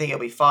because I think it'll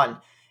be fun.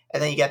 And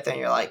then you get there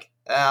and you're like,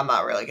 I'm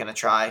not really going to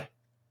try.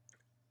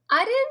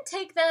 I didn't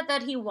take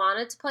that he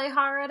wanted to play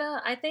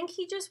Harada. I think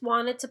he just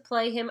wanted to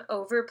play him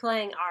over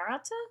playing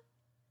Arata.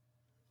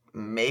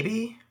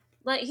 Maybe?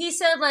 Like, he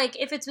said, like,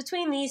 if it's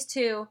between these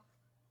two,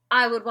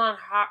 I would want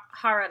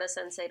Harada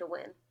Sensei to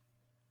win.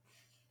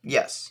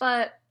 Yes.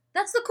 But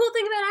that's the cool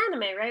thing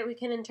about anime, right? We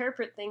can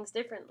interpret things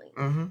differently.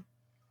 Mm-hmm.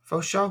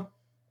 For sure.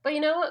 But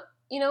you know what?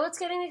 You know what's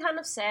getting me kind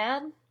of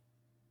sad?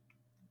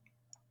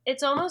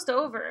 It's almost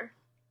over.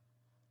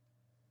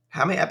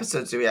 How many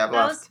episodes do we have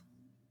left?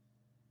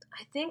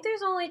 I think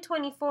there's only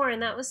 24,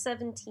 and that was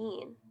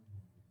 17.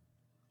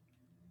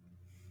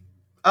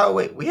 Oh,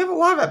 wait. We have a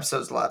lot of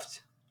episodes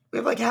left. We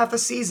have like half a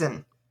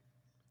season.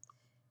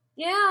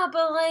 Yeah,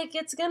 but like,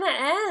 it's gonna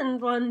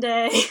end one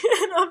day,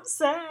 and I'm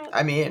sad.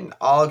 I mean,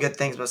 all good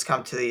things must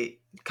come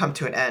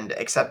to an end,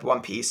 except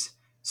One Piece.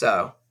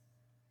 So,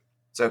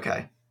 it's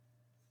okay.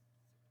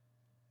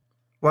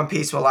 One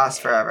Piece will last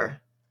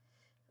forever.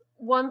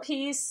 One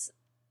Piece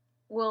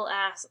will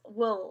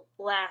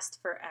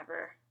last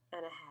forever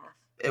and a half.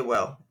 It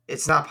will.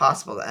 It's not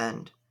possible to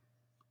end.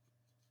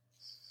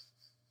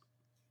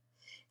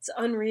 It's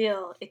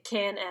unreal. It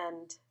can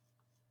end.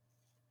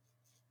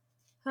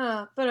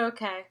 But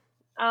okay.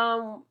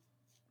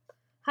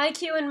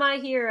 Haikyuu and My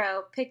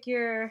Hero. Pick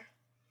whichever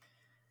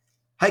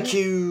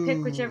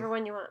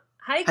one you want.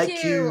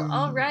 Haikyuu.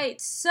 All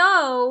right.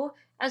 So,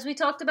 as we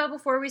talked about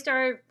before we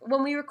started,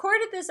 when we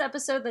recorded this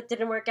episode that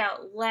didn't work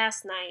out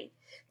last night,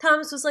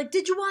 Thomas was like,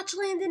 did you watch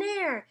Land in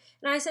Air?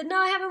 And I said, no,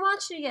 I haven't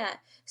watched it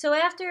yet. So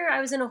after I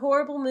was in a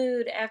horrible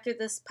mood after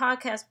this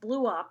podcast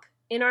blew up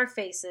in our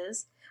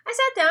faces, I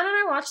sat down and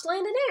I watched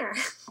Land in Air.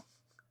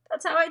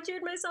 That's how I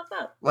cheered myself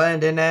up.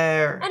 Land in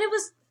Air. And it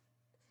was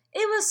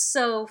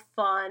so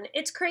fun.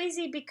 It's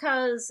crazy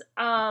because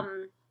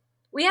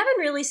we haven't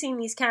really seen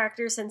these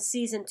characters since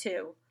season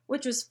 2,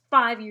 which was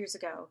 5 years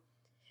ago.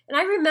 And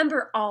I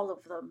remember all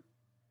of them.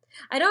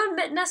 I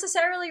don't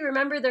necessarily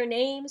remember their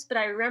names, but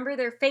I remember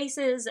their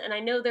faces and I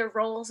know their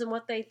roles and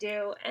what they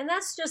do. And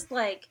that's just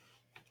a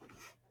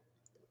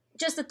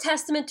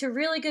testament to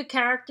really good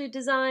character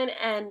design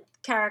and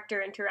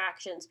character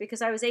interactions,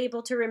 because I was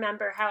able to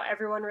remember how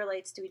everyone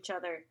relates to each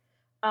other.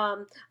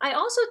 I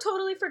also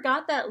totally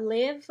forgot that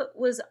Liv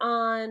was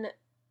on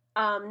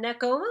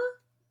Nekoma,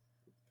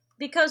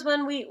 because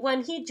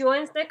when he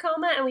joins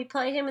Nekoma and we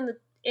play him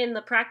in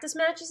the practice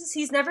matches,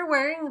 he's never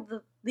wearing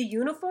the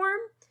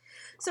uniform.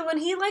 So when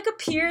he like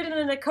appeared in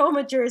a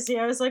Nekoma jersey,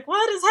 I was like,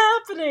 "What is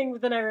happening?"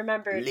 But then I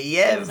remembered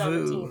he was on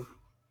the team.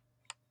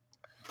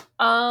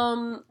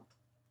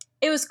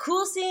 It was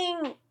cool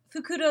seeing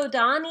Fukudo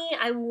Dani.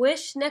 I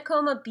wish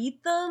Nekoma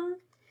beat them.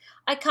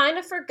 I kind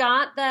of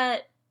forgot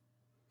that.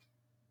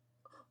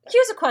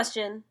 Here's a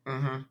question.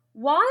 Mm-hmm.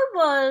 Why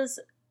was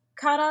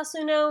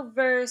Karasuno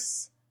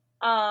versus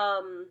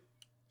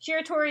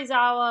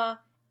Shiratorizawa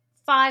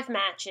 5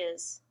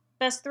 matches,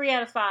 best 3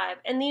 out of 5,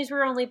 and these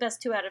were only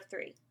best 2 out of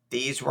 3?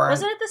 These Was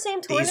weren't it at the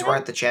same tournament? these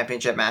weren't the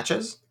championship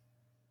matches.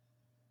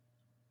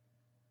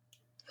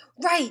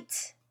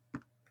 Right.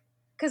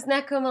 Because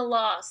Nekoma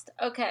lost.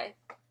 Okay.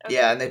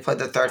 Yeah, and they played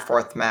the third,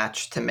 fourth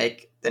match to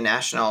make the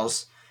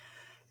nationals.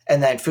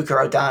 And then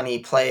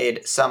Fukurodani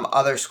played some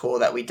other school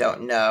that we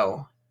don't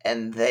know.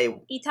 And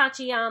they...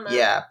 Itachiyama.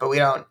 Yeah, but we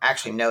don't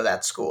actually know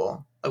that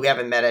school. We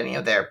haven't met any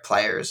of their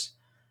players.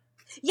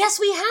 Yes,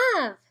 we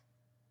have.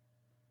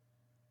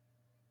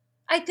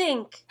 I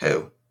think.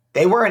 Who?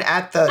 They weren't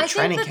at the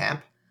training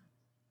camp.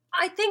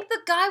 I think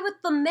the guy with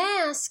the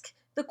mask,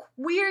 the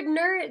weird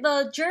nerd,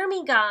 the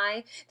Jeremy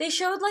guy, they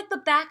showed like the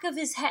back of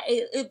his head.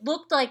 It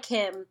looked like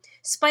him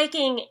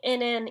spiking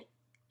in an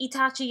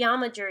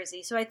Itachiyama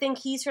jersey. So I think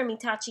he's from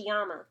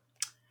Itachiyama.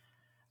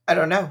 I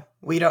don't know.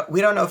 We don't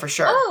know for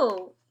sure.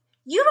 Oh,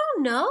 you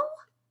don't know?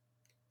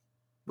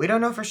 We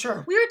don't know for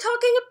sure. We were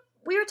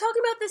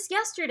talking about this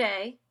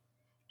yesterday.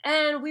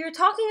 And we were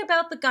talking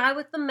about the guy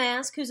with the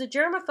mask who's a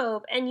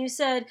germaphobe, and you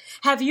said,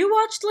 "Have you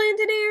watched Land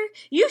and Air?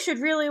 You should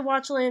really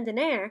watch Land and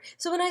Air."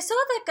 So when I saw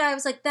that guy, I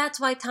was like, that's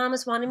why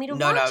Thomas wanted me to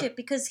watch it,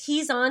 because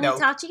he's on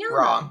Itachiyama.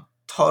 Wrong.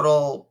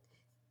 Total...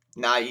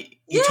 Nah,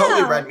 you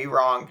totally read me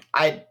wrong.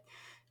 I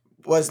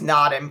was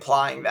not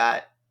implying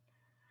that.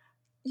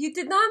 You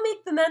did not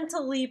make the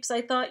mental leaps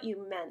I thought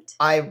you meant.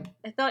 I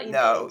thought you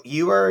No,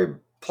 you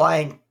were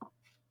playing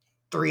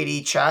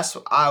 3D chess.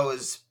 I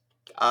was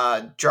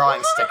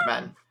drawing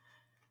stickmen.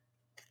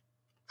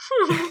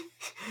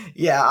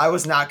 Yeah, I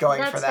was not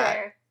going for that.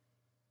 Fair.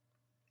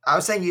 I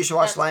was saying you should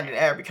watch Land and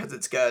Air because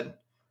it's good.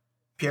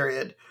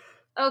 Period.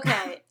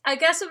 Okay. I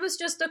guess it was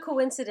just a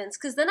coincidence,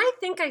 because then I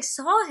think I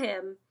saw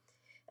him,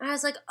 and I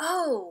was like,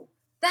 oh,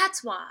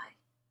 that's why.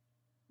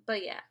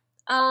 But yeah.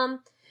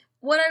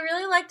 What I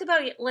really liked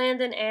about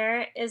Land and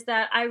Air is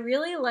that I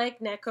really like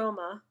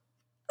Nekoma.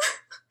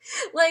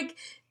 Like,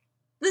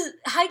 the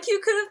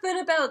Haikyuu could have been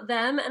about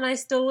them, and I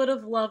still would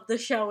have loved the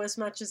show as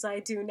much as I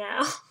do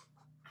now.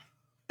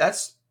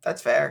 That's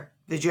fair.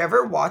 Did you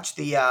ever watch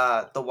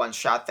the one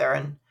shot they're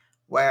in,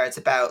 where it's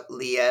about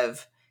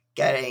Liev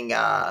getting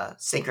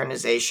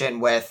synchronization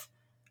with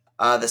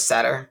the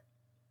setter?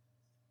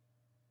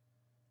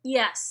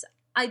 Yes.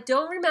 I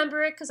don't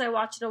remember it because I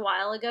watched it a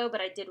while ago,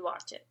 but I did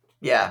watch it.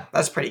 Yeah,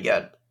 that's pretty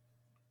good.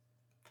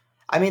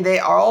 I mean, they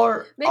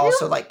are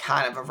also like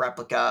kind of a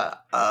replica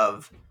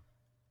of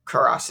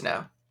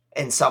Karasuno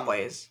in some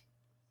ways.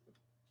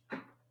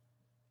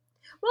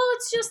 Well,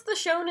 it's just the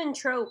shonen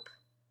trope.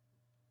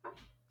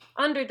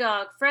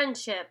 Underdog,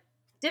 friendship,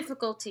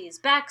 difficulties,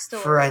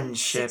 backstory,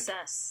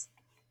 success.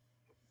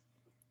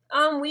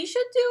 We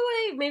should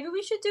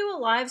do a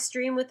live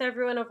stream with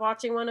everyone of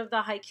watching one of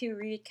the Haikyuu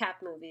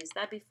recap movies.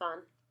 That'd be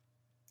fun.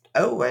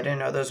 Oh, I didn't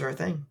know those were a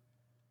thing.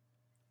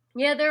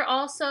 Yeah, they're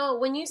also,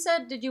 when you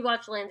said, did you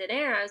watch Land and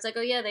Air? I was like,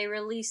 oh yeah, they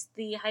released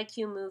the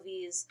Haikyuu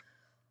movies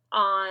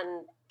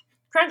on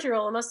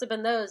Crunchyroll. It must have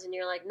been those. And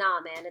you're like,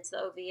 nah, man, it's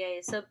the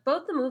OVA. So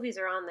both the movies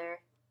are on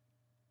there.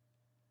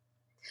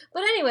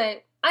 But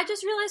anyway, I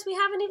just realized we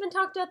haven't even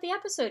talked about the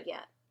episode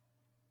yet.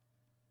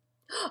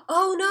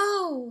 Oh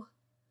no!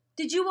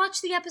 Did you watch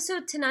the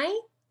episode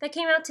tonight that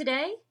came out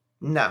today?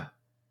 No.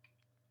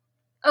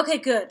 Okay,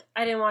 good.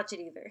 I didn't watch it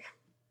either.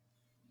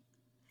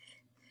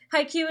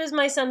 Haikyuu is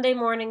my Sunday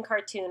morning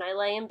cartoon. I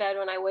lay in bed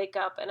when I wake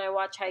up and I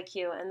watch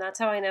Haikyuu, and that's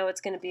how I know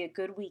it's going to be a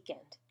good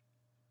weekend.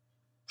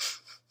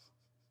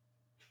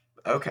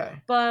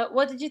 Okay. But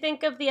what did you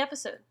think of the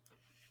episode?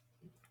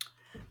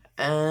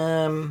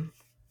 I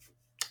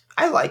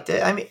liked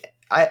it. I mean,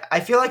 I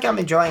feel like I'm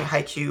enjoying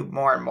Haikyuu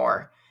more and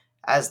more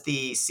as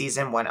the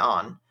season went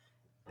on.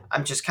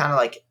 I'm just kind of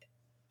like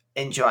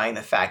enjoying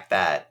the fact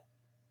that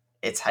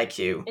it's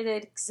Haikyuu. It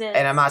exists.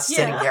 And I'm not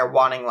sitting here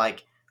wanting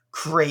like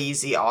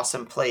crazy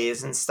awesome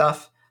plays and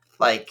stuff.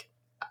 Like,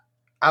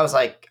 I was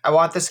like, I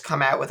want this to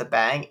come out with a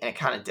bang, and it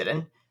kind of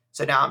didn't.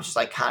 So now I'm just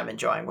like kind of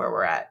enjoying where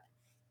we're at.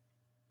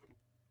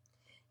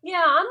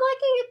 Yeah, I'm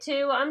liking it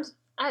too.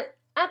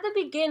 At the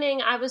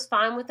beginning, I was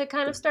fine with it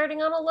kind of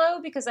starting on a low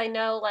because I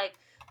know, like,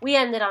 we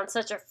ended on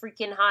such a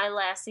freaking high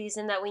last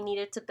season that we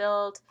needed to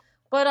build.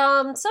 But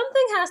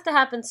something has to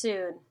happen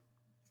soon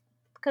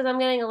because I'm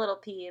getting a little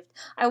peeved.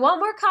 I want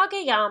more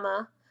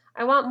Kageyama.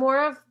 I want more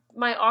of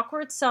my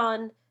awkward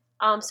son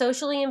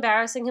socially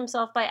embarrassing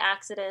himself by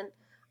accident.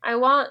 I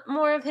want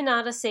more of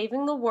Hinata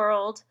saving the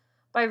world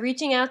by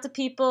reaching out to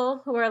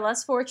people who are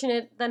less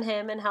fortunate than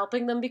him and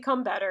helping them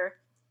become better.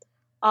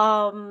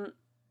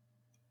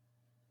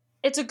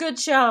 It's a good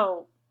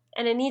show,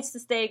 and it needs to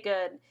stay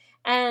good.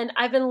 And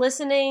I've been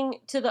listening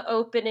to the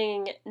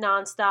opening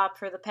nonstop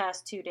for the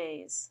past 2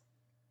 days.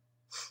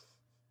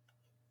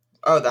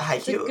 Oh, the Haikyuu.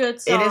 It's a good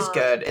song. It is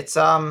good.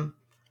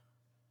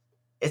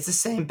 It's the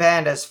same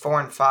band as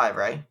 4 and 5,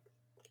 right?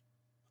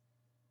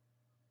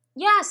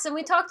 Yes, and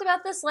we talked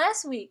about this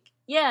last week.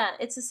 Yeah,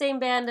 it's the same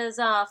band as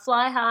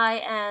Fly High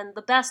and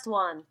the best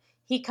one,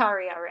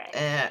 Hikari Are.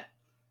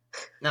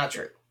 Not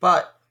true,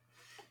 but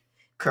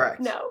correct.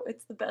 No,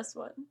 it's the best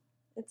one.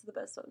 It's the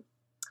best one.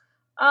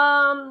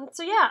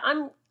 So yeah,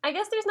 I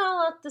guess there's not a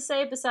lot to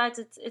say besides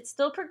it's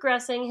still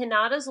progressing.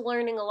 Hinata's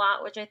learning a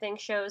lot, which I think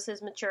shows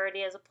his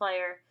maturity as a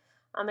player.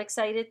 I'm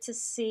excited to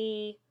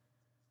see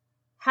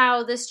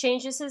how this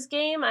changes his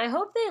game. I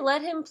hope they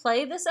let him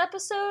play this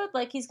episode.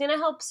 Like, he's gonna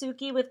help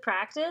Suki with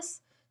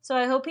practice. So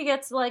I hope he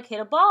gets to, like, hit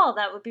a ball.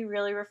 That would be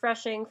really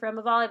refreshing from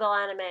a volleyball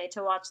anime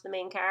to watch the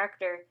main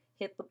character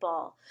hit the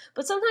ball.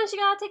 But sometimes you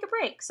gotta take a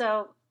break.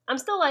 So I'm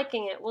still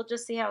liking it. We'll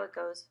just see how it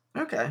goes.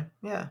 Okay,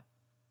 yeah.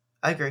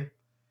 I agree.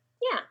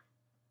 Yeah.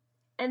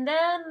 And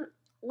then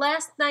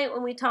last night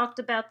when we talked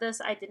about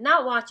this, I did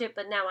not watch it,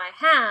 but now I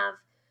have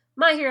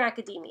My Hero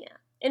Academia,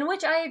 in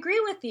which I agree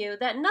with you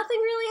that nothing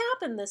really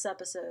happened this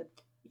episode.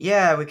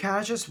 Yeah, we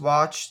kind of just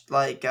watched,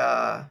 like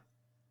them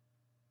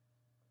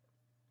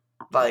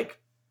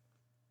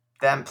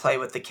play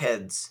with the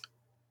kids.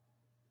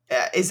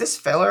 Is this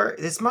filler?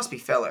 This must be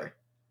filler.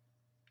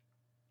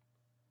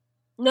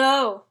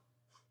 No.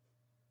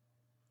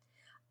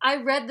 I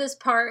read this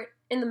part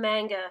in the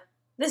manga.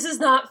 This is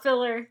not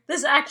filler.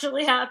 This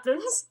actually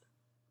happens.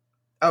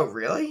 Oh,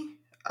 really?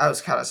 I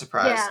was kind of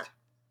surprised. Yeah.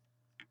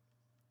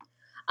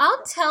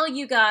 I'll tell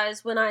you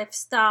guys when I've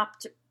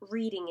stopped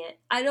reading it.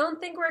 I don't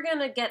think we're going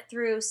to get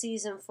through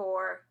season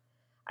 4.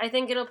 I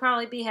think it'll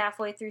probably be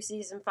halfway through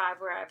season 5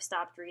 where I've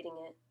stopped reading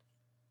it.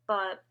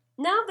 But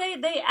now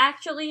they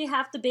actually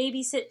have to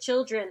babysit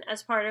children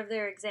as part of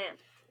their exam.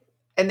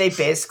 And they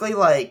basically,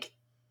 like,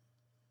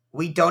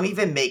 we don't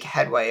even make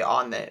headway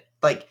on it.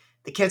 Like,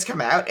 the kids come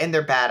out and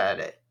they're bad at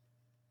it.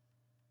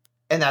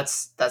 And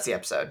that's the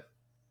episode.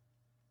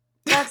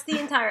 That's the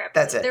entire episode.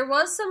 That's it. There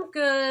was some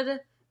good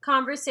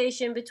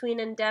conversation between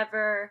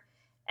Endeavor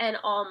and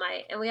All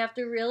Might, and we have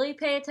to really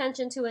pay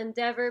attention to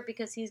Endeavor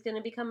because he's going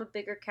to become a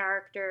bigger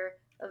character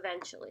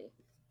eventually.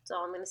 That's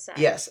all I'm going to say.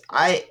 Yes,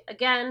 I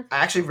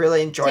actually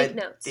really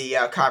enjoyed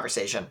the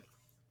conversation.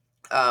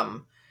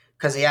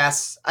 Because he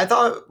asks, I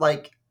thought,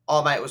 like,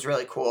 All Might was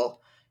really cool,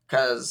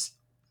 because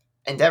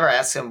Endeavor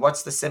asks him,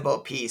 what's the symbol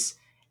of peace?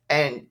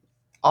 And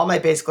All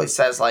Might basically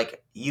says,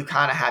 like, you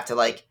kind of have to,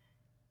 like,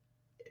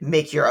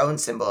 make your own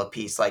symbol of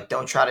peace. Like,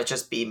 don't try to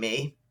just be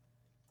me.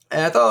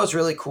 And I thought it was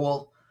really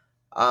cool.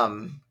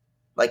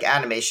 Like,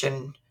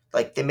 animation.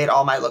 Like, they made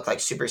All Might look,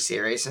 like, super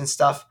serious and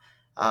stuff.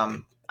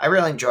 I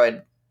really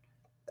enjoyed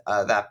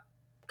that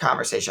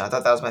conversation. I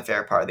thought that was my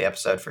favorite part of the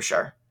episode, for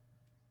sure.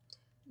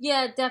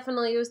 Yeah,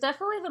 definitely. It was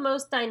definitely the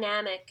most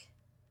dynamic.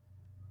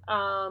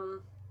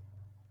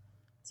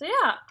 So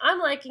yeah, I'm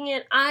liking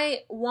it.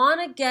 I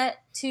want to get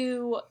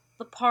to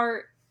the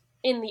part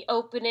in the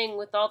opening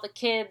with all the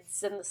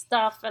kids and the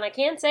stuff, and I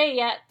can't say it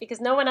yet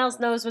because no one else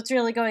knows what's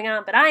really going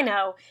on, but I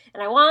know,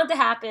 and I want it to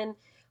happen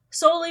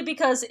solely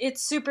because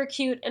it's super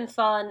cute and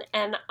fun,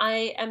 and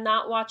I am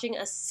not watching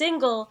a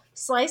single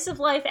slice of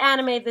life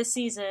anime this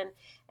season,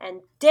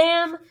 and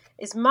damn,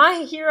 is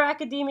My Hero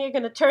Academia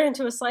going to turn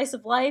into a slice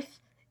of life?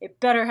 It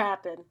better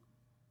happen.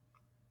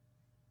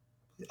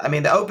 I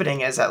mean, the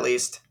opening is, at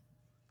least.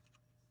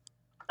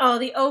 Oh,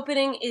 the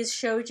opening is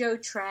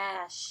shoujo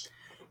trash.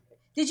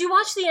 Did you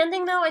watch the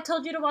ending, though? I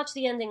told you to watch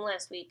the ending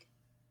last week.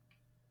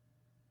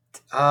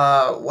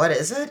 What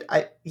is it?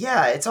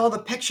 Yeah, it's all the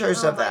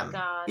pictures of them.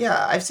 God.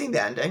 Yeah, I've seen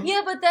the ending.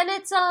 Yeah, but then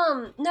it's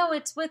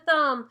it's with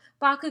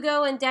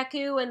Bakugo and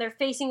Deku, and they're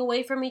facing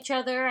away from each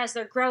other as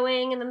they're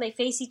growing, and then they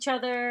face each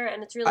other,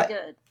 and it's really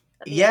good.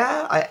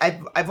 Yeah,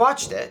 I've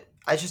watched it.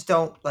 I just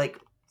don't, like,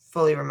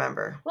 fully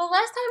remember. Well,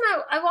 last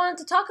time I wanted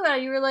to talk about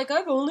it, you were like,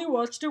 I've only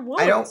watched it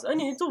once. I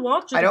need to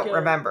watch it I don't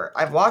remember.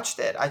 I've watched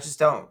it. I just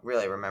don't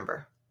really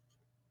remember.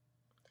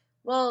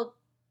 Well,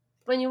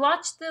 when you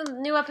watch the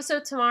new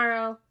episode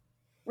tomorrow,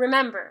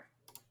 remember,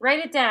 write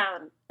it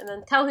down, and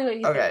then tell me what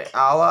you think. Okay,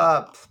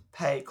 I'll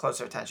pay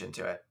closer attention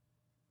to it.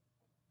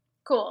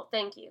 Cool,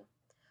 thank you.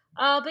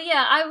 But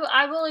yeah,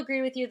 I will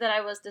agree with you that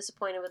I was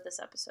disappointed with this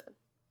episode.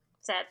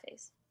 Sad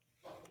face.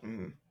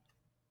 Mm.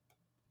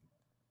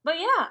 But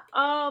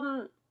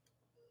yeah,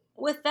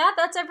 with that,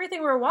 that's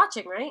everything we're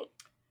watching, right?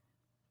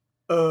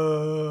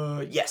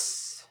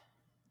 Yes.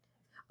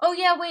 Oh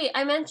yeah, wait,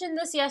 I mentioned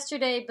this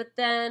yesterday, but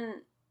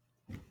then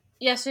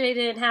yesterday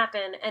didn't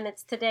happen, and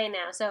it's today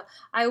now. So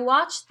I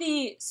watched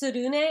the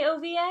Tsurune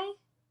OVA.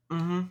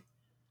 Mm-hmm.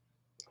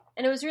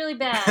 And it was really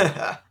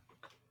bad.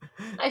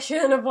 I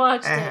shouldn't have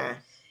watched it.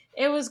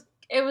 It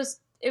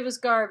was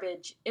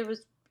garbage. It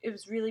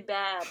was really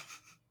bad.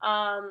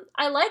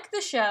 I like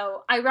the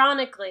show,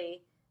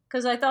 ironically,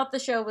 because I thought the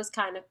show was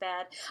kind of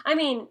bad. I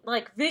mean,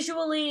 like,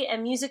 visually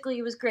and musically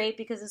it was great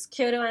because it's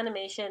Kyoto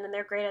Animation and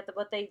they're great at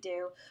what they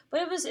do.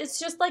 But it's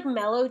just like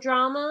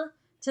melodrama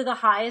to the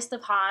highest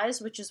of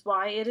highs, which is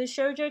why it is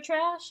shoujo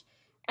trash.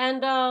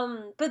 And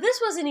but this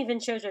wasn't even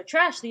shoujo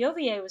trash. The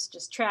OVA was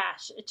just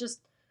trash. It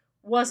just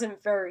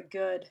wasn't very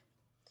good.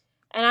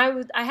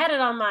 And I had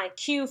it on my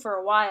queue for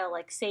a while,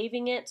 like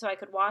saving it so I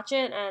could watch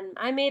it, and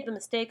I made the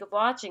mistake of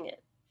watching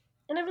it.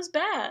 And it was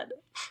bad.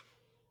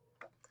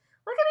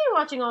 Look at me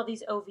watching all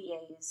these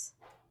OVAs.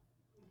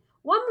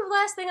 One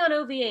last thing on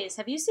OVAs.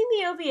 Have you seen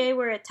the OVA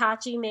where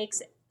Itachi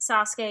makes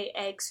Sasuke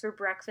eggs for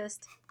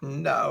breakfast?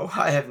 No,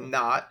 I have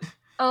not.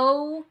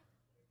 Oh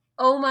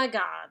Oh my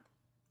god.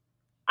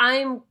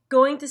 I'm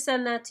going to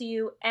send that to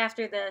you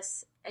after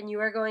this, and you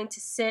are going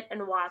to sit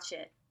and watch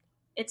it.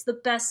 It's the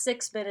best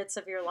 6 minutes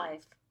of your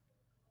life.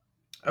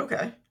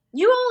 Okay.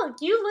 You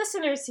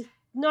listeners,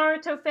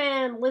 Naruto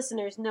fan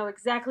listeners, know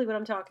exactly what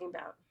I'm talking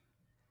about.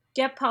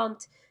 Get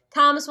pumped.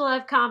 Thomas will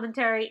have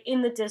commentary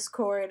in the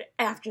Discord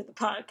after the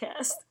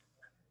podcast.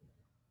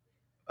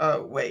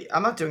 Wait,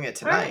 I'm not doing it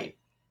tonight. Right.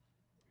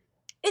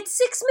 It's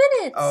 6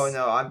 minutes. Oh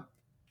no,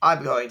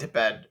 I'm going to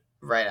bed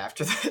right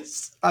after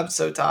this. I'm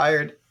so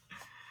tired.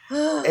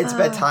 It's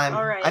bedtime.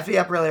 All right. I have to be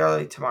up really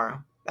early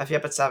tomorrow. I have to be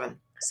up at 7.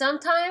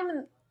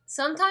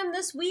 Sometime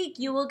this week,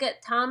 you will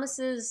get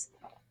Thomas's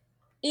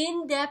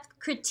in-depth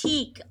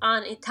critique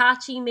on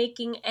Itachi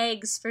making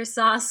eggs for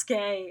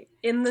Sasuke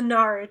in the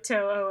Naruto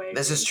OVA.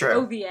 This is true.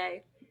 OVA.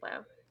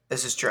 Wow.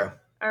 This is true.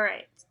 All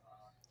right.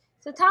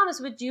 So,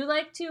 Thomas, would you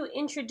like to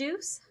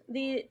introduce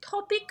the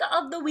topic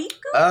of the week?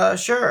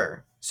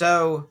 Sure.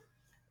 So,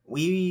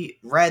 we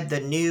read the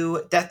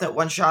new Death Note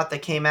one-shot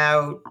that came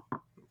out,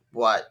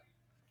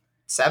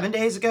 7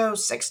 days ago?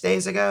 6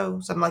 days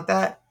ago? Something like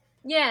that?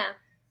 Yeah,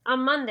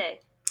 on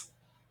Monday.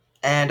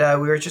 And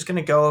we were just going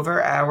to go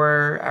over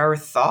our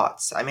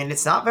thoughts. I mean,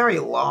 it's not very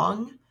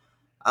long,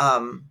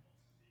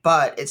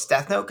 but it's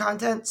Death Note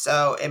content,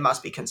 so it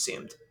must be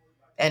consumed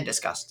and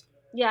discussed.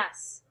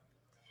 Yes.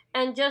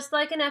 And just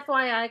like an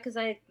FYI, because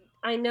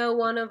I know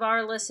one of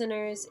our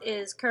listeners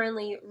is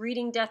currently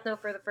reading Death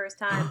Note for the first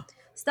time,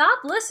 stop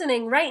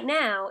listening right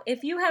now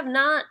if you have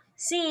not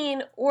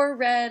seen or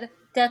read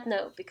Death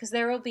Note, because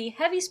there will be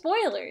heavy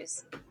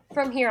spoilers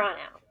from here on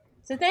out.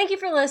 So thank you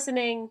for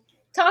listening.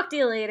 Talk to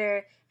you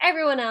later.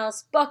 Everyone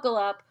else, buckle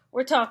up.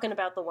 We're talking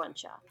about the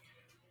one-shot.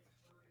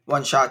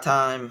 One-shot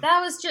time.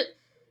 That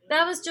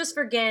was just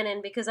for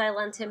Ganon, because I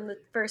lent him the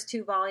first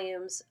 2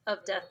 volumes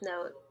of Death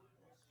Note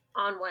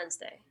on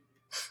Wednesday.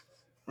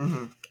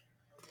 Mm-hmm.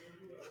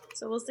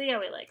 So we'll see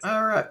how he likes it.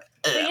 All right.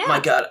 Yeah.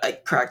 My God, I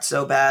cracked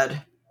so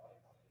bad.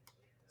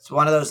 It's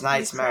one of those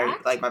nights, Mary.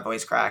 Like, my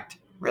voice cracked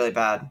really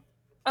bad.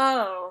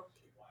 Oh.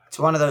 It's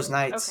one of those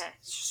nights. Okay.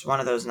 It's just one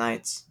of those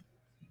nights.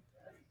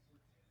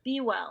 Be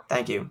well.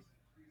 Thank you.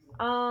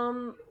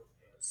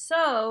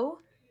 So,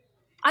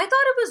 I thought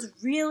it was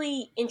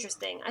really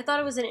interesting. I thought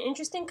it was an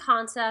interesting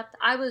concept.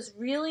 I was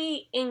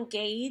really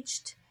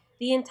engaged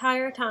the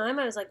entire time.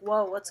 I was like,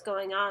 whoa, what's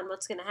going on?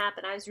 What's going to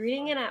happen? I was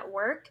reading it at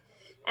work,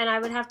 and I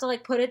would have to,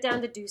 like, put it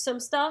down to do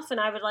some stuff, and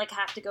I would, like,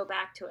 have to go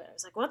back to it. I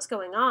was like, what's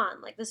going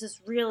on? Like, this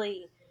is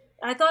really...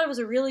 I thought it was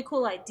a really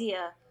cool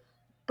idea,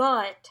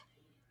 but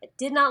I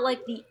did not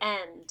like the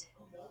end.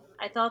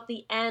 I thought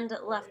the end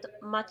left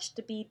much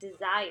to be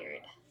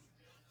desired.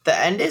 The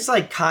end is,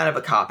 like, kind of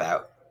a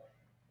cop-out.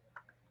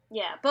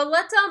 Yeah, but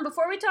let's,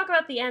 before we talk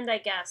about the end, I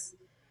guess,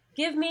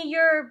 give me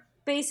your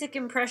basic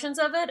impressions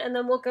of it, and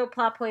then we'll go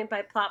plot point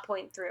by plot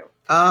point through.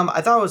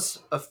 I thought it was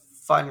a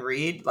fun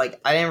read.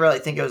 Like, I didn't really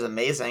think it was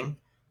amazing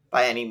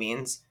by any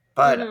means,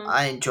 but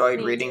I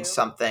enjoyed reading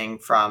something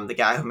from the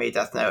guy who made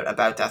Death Note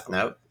about Death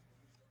Note.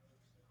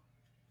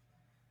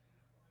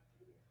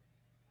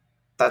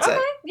 That's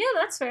it. Yeah,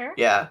 that's fair.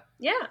 Yeah.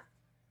 Yeah.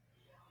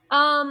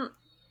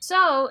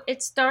 So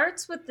it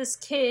starts with this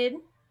kid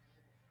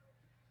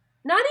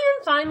not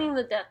even finding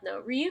the Death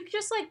Note. Ryuk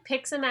just, like,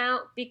 picks him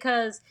out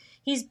because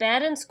he's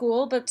bad in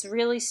school, but's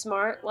really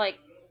smart, like,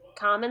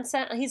 common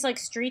sense. He's, like,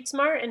 street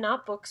smart and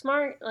not book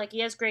smart. Like, he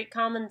has great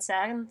common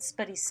sense,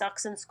 but he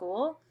sucks in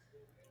school,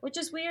 which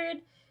is weird.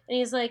 And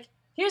he's like,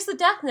 here's the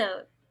Death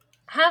Note.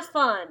 Have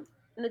fun.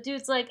 And the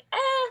dude's like,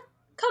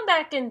 come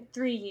back in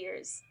 3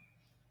 years.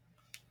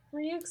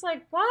 Ryuk's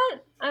like,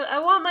 what? I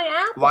want my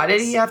apples. Why did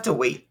he have to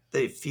wait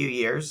the few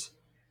years?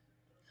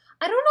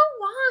 I don't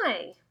know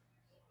why.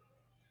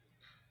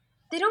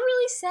 They don't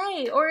really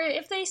say. Or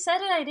if they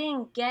said it, I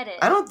didn't get it.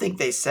 I don't think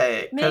they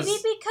say it. Maybe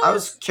because... I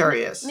was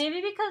curious.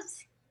 Maybe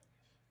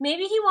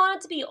he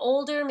wanted to be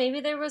older. Maybe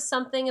there was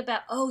something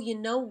about, oh, you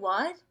know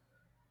what?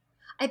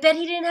 I bet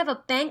he didn't have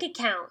a bank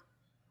account.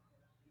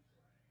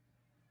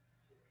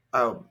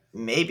 Oh,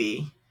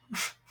 maybe.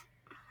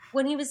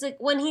 When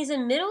he's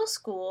in middle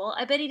school,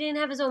 I bet he didn't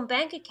have his own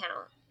bank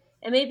account.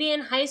 And maybe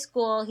in high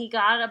school, he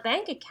got a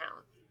bank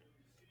account.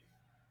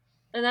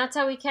 And that's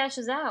how he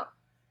cashes out.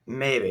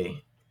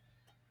 Maybe.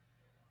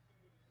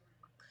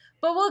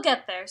 But we'll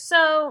get there.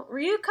 So,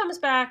 Ryuk comes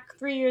back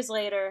 3 years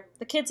later.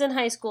 The kid's in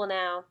high school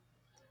now.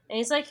 And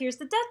he's like, here's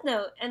the Death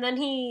Note. And then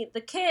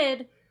the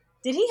kid,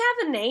 did he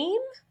have a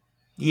name?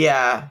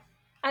 Yeah.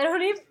 I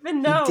don't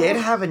even know. He did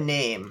have a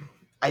name.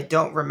 I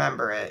don't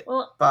remember it.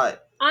 Well,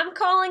 but I'm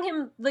calling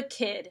him the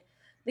kid.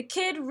 The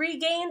kid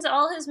regains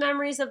all his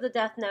memories of the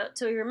Death Note.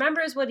 So he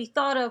remembers what he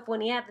thought of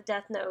when he had the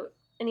Death Note.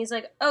 And he's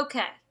like,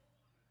 okay,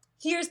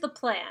 here's the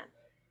plan.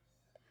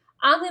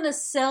 I'm going to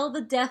sell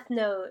the Death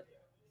Note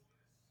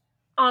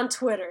on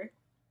Twitter.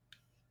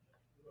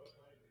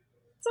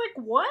 It's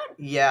like, what?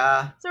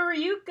 Yeah. So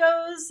Ryuk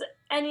goes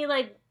and he,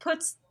 like,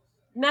 puts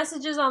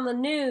messages on the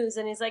news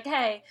and he's like,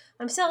 hey,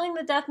 I'm selling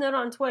the Death Note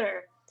on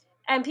Twitter.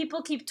 And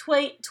people keep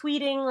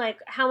tweeting like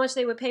how much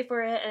they would pay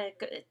for it,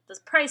 and the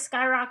price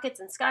skyrockets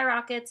and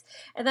skyrockets.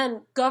 And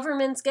then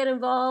governments get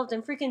involved,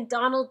 and freaking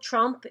Donald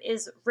Trump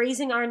is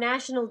raising our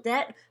national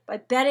debt by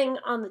betting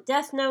on the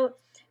Death Note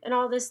and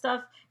all this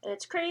stuff, and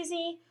it's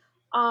crazy.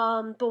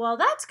 But while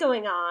that's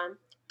going on,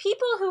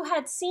 people who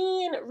had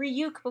seen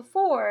Ryuk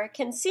before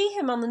can see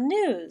him on the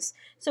news.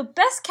 So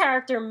best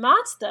character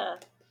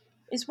Matsuda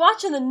is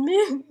watching the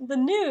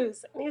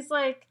news, and he's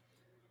like,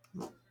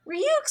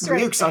 Ryuk's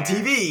right Ryuk's on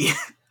TV.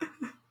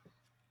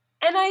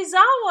 And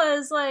Aizawa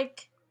is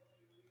like,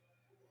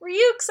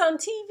 Ryuk's on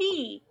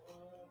TV.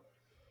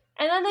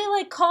 And then they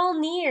like call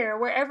Nier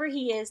wherever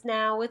he is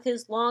now with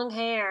his long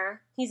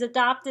hair. He's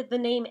adopted the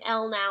name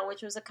L now,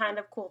 which was a kind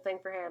of cool thing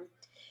for him.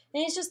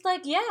 And he's just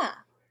like, yeah,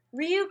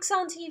 Ryuk's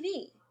on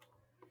TV.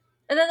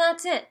 And then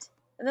that's it.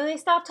 And then they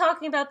stop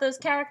talking about those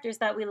characters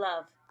that we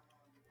love.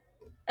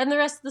 And the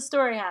rest of the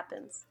story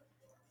happens.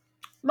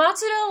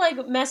 Matsuda,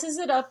 like, messes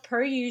it up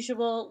per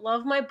usual.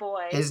 Love my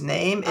boy. His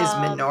name is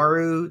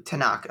Minoru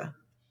Tanaka.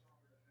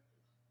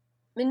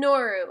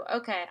 Minoru.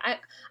 Okay.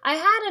 I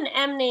had an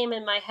M name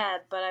in my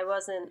head, but I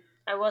wasn't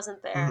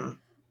there.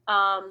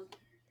 Mm-hmm.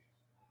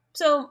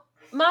 So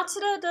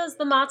Matsuda does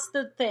the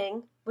Matsuda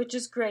thing, which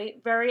is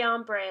great, very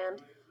on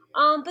brand.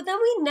 But then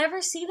we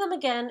never see them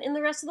again in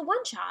the rest of the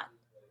one-shot.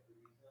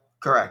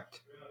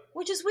 Correct.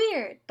 Which is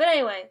weird. But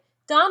anyway,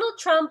 Donald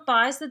Trump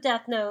buys the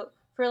Death Note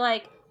for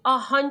like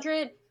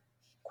 $100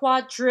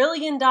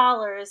 quadrillion,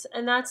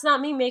 and that's not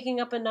me making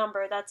up a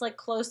number. That's like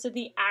close to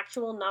the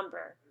actual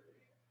number.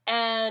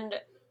 And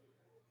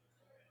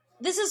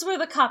this is where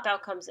the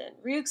cop-out comes in.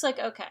 Ryuk's like,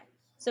 okay.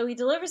 So he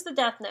delivers the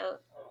Death Note.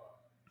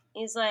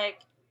 He's like,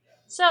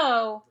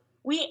 so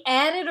we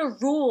added a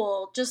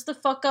rule just to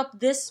fuck up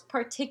this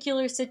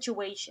particular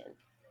situation.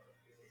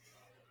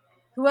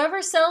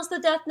 Whoever sells the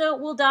Death Note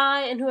will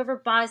die, and whoever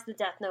buys the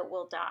Death Note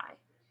will die.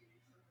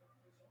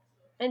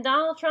 And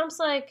Donald Trump's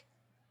like,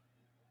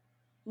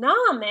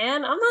 nah,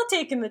 man, I'm not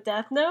taking the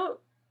Death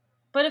Note.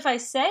 But if I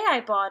say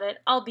I bought it,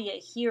 I'll be a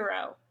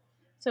hero.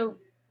 So,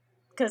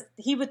 because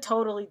he would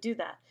totally do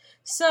that.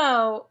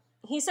 So,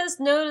 he says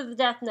no to the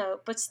Death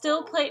Note, but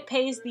still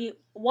pays the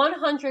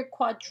 $100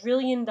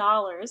 quadrillion.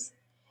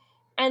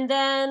 And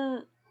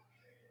then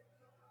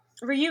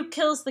Ryuk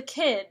kills the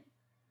kid.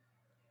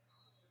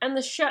 And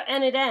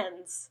and it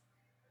ends.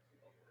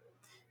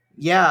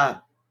 Yeah.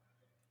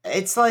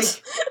 It's like...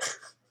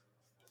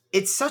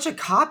 it's such a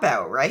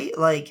cop-out, right?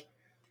 Like,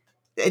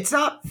 it's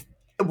not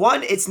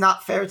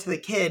fair to the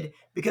kid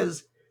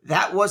because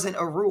that wasn't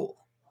a rule.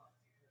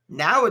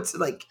 Now it's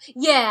like...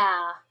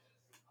 yeah.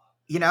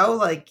 You know,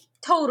 like...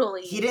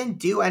 totally. He didn't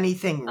do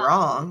anything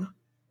wrong,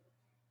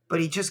 but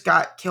he just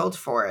got killed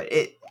for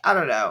it. I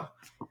don't know.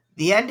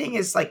 The ending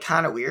is, like,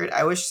 kind of weird.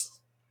 I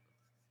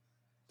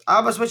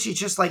almost wish he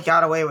just, like,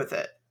 got away with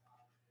it.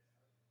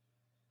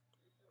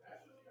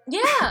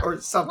 Yeah. Or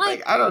something.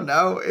 Like, I don't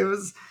know. It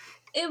was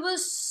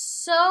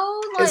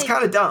so, like... it was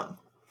kind of dumb.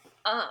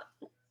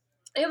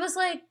 It was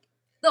like,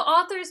 the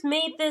authors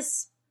made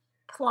this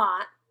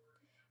plot,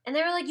 and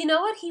they were like, you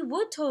know what? He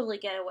would totally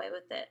get away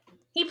with it.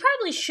 He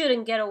probably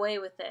shouldn't get away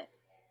with it.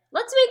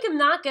 Let's make him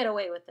not get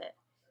away with it.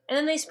 And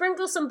then they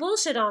sprinkle some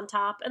bullshit on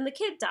top, and the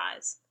kid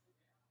dies.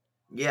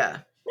 Yeah.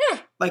 Yeah.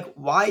 Like,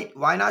 why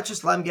not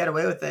just let him get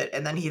away with it,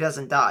 and then he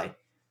doesn't die?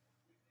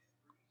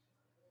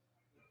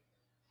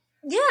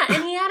 Yeah,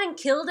 and he hadn't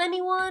killed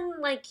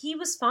anyone. Like, he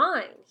was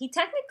fine. He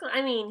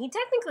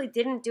technically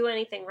didn't do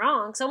anything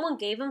wrong. Someone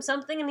gave him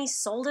something, and he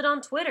sold it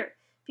on Twitter.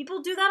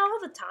 People do that all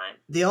the time.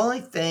 The only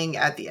thing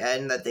at the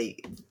end that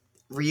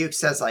Ryuk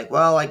says, like,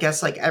 well, I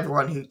guess, like,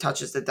 everyone who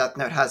touches the Death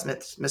Note has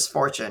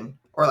misfortune,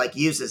 or, like,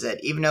 uses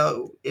it, even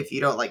though if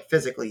you don't, like,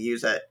 physically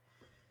use it,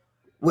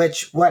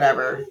 which,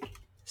 whatever,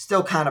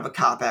 still kind of a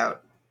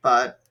cop-out,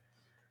 but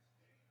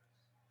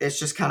it's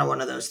just kind of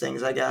one of those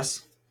things, I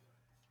guess.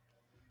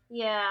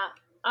 Yeah.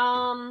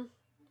 One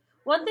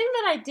thing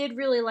that I did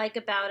really like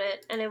about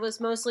it, and it was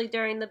mostly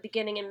during the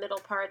beginning and middle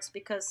parts,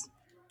 because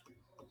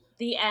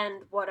the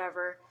end,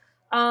 whatever,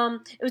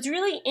 it was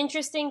really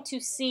interesting to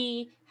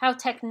see how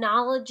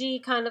technology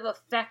kind of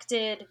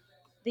affected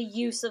the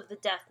use of the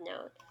Death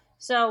Note.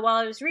 So while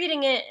I was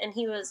reading it, and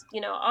he was,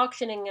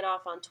 auctioning it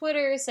off on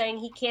Twitter, saying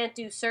he can't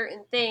do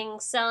certain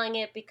things, selling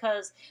it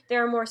because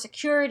there are more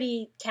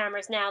security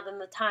cameras now than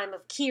the time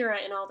of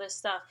Kira and all this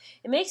stuff,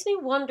 it makes me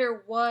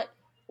wonder what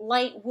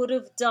Light would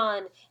have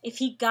done if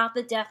he got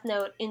the Death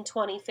Note in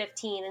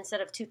 2015 instead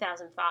of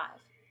 2005.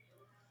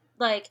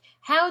 Like,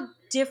 how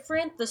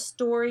different the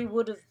story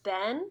would have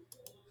been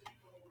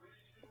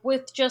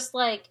with just,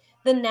 like,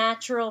 the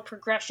natural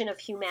progression of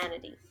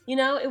humanity.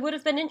 It would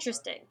have been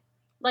interesting.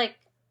 Like,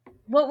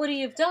 what would he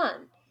have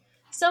done?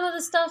 Some of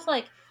the stuff,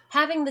 like,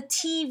 having the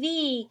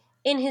TV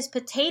in his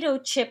potato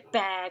chip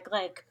bag,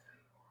 like,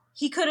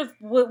 he could have,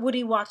 would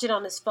he watch it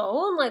on his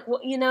phone? Like,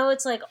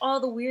 it's like all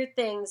the weird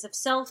things. If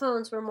cell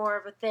phones were more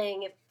of a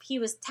thing, if he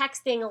was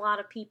texting a lot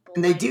of people.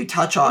 And they do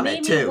touch on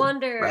it too,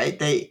 wonder, right?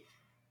 They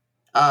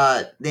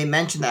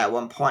mentioned that at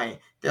one point.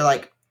 They're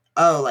like,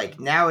 oh, like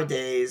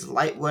nowadays,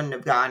 Light wouldn't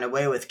have gotten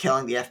away with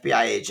killing the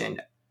FBI agent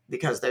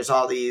because there's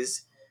all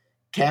these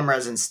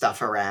cameras and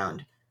stuff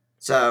around.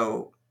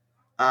 So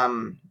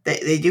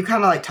they do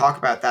kind of like talk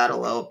about that a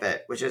little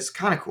bit, which is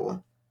kind of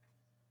cool.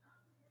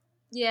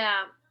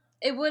 Yeah,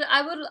 it would.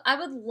 I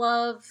would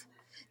love,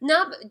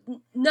 not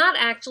not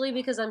actually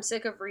because I'm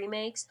sick of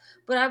remakes,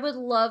 but I would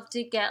love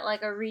to get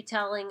like a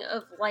retelling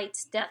of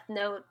Light's Death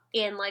Note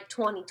in like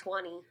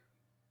 2020.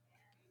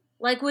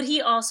 Like, would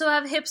he also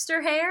have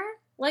hipster hair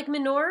like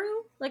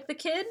Minoru, like the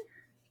kid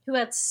who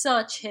had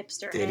such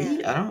hipster Did hair?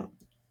 he? I don't.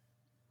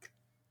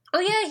 Oh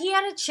yeah, he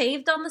had it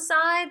shaved on the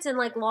sides and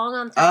like long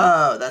on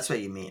top. Oh, that's what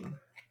you mean.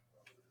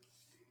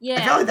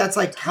 Yeah, I feel like that's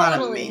like kind of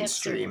totally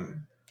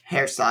mainstream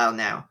hairstyle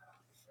now.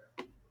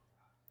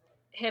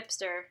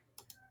 hipster.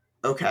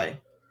 Okay,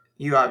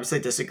 you obviously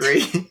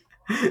disagree.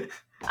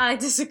 I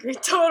disagree.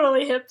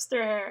 Totally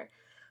hipster hair.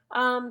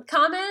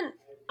 Comment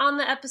on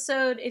the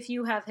episode if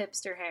you have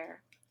hipster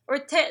hair. Or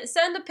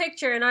send a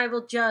picture and I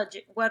will judge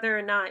whether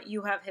or not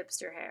you have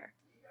hipster hair.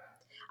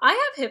 I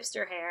have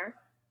hipster hair.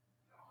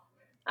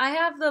 I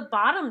have the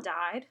bottom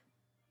dyed.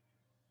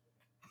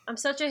 I'm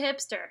such a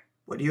hipster.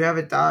 What do you have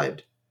it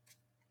dyed?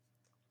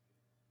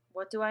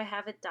 What do I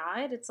have it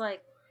dyed? It's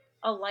like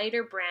a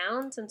lighter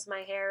brown since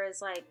my hair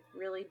is like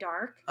really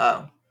dark.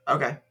 Oh,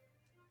 okay.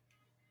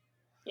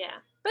 Yeah.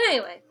 But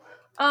anyway,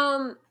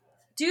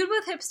 dude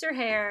with hipster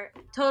hair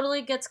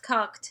totally gets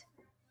cucked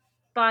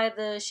by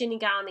the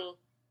Shinigami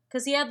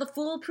because he had the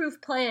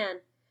foolproof plan,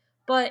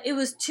 but it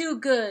was too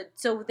good,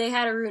 so they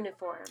had to ruin it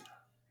for him.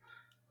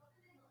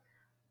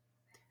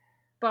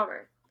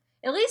 Bummer.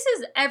 At least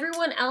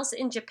everyone else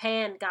in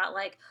Japan got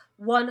like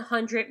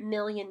 $100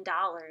 million.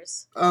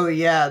 Oh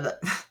yeah,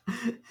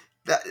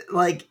 that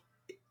like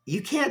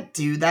you can't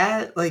do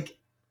that. Like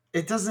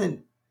it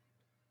doesn't.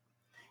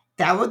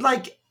 That would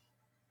like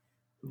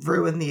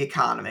ruin the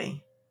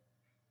economy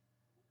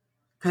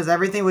because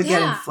everything would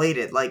get Yeah.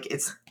 inflated. Like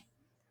it's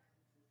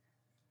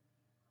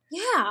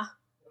Yeah.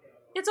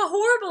 It's a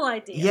horrible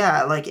idea.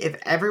 yeah. Like if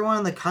everyone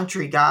in the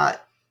country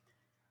got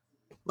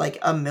like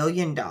 $1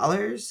 million,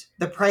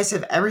 the price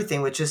of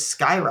everything would just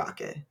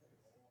skyrocket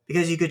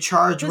because you could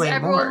charge Because way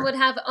everyone more. would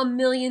have $1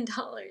 million.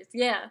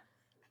 Yeah.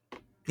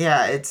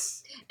 Yeah,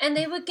 it's And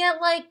they would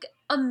get like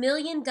 $1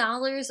 million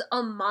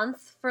a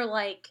month for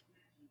like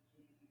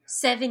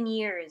 7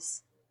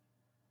 years.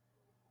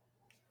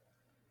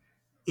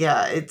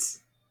 yeah.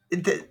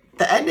 The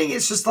ending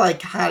is just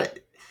like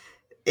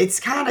it's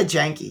kind of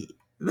janky.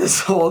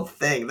 This whole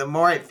thing. The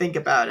more I think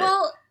about it.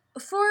 Well,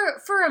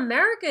 for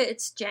America,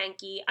 it's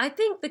janky. I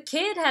think the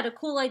kid had a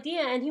cool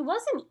idea, and he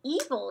wasn't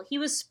evil. He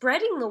was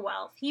spreading the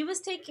wealth. He was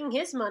taking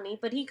his money,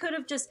 but he could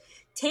have just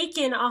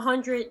taken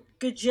 100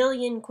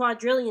 gajillion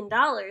quadrillion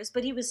dollars,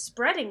 but he was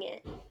spreading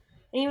it.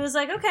 And he was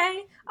like,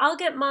 okay, I'll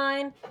get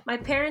mine. My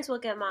parents will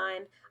get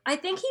mine. I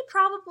think he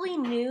probably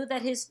knew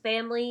that his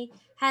family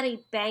had a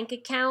bank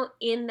account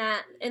in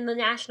the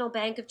National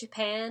Bank of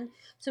Japan.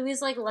 So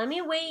he's like, let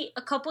me wait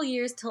a couple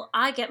years till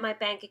I get my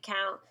bank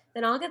account.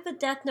 Then I'll get the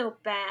Death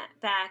Note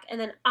back, and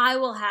then I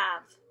will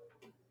have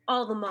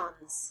all the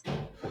mons.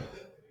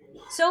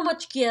 So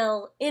much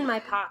gil in my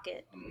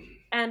pocket.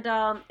 And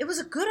it was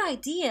a good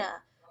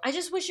idea. I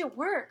just wish it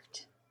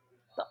worked.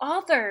 The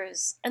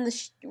authors and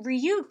the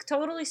Ryuk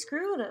totally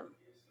screwed him.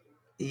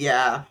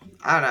 Yeah,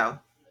 I don't know.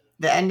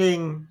 The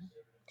ending,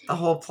 the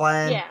whole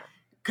plan. Yeah.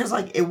 Because,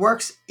 like, it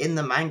works in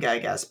the manga, I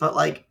guess. But,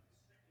 like,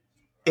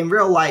 in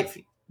real life,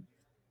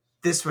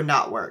 this would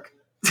not work.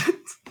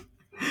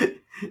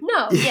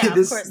 No, yeah, of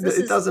course.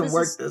 It doesn't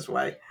work this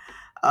way.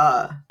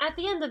 At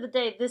the end of the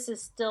day, this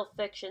is still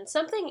fiction.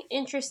 Something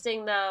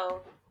interesting, though,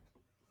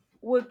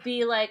 would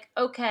be like,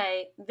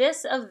 okay,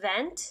 this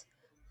event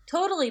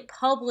totally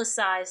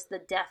publicized the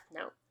Death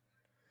Note.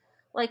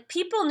 Like,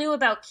 people knew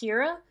about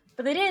Kira,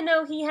 but they didn't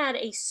know he had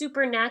a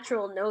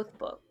supernatural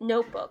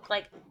notebook.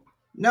 Like,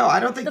 no, I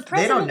don't think the they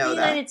president don't know of the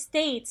that. United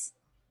States,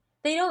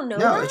 they don't know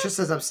No, that? it just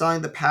says I'm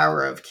selling the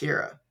power of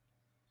Kira.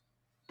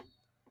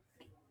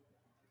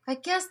 I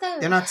guess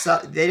that... They're not.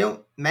 They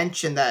don't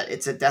mention that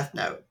it's a Death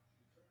Note.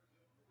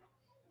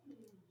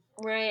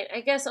 Right,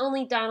 I guess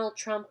only Donald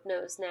Trump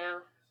knows now.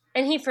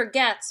 And he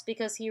forgets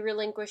because he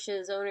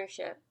relinquishes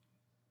ownership.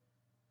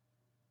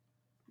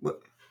 What?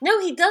 No,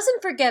 he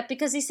doesn't forget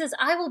because he says,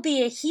 I will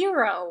be a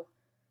hero.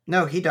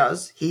 No, he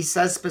does. He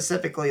says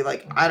specifically,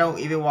 like, I don't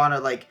even want to,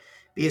 like,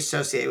 be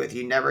associated with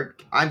you. Never.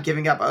 I'm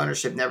giving up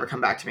ownership. Never come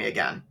back to me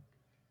again.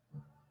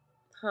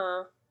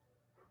 Huh.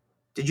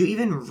 Did you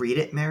even read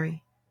it,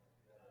 Mary?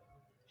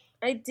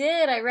 I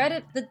did. I read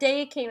it the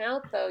day it came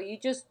out, though. You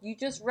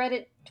just read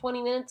it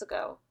 20 minutes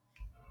ago.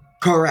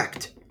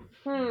 Correct.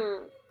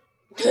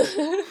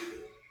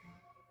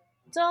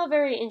 It's all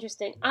very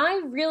interesting.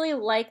 I really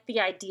like the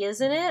ideas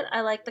in it.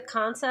 I like the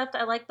concept.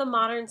 I like the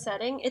modern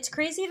setting. It's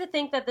crazy to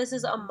think that this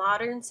is a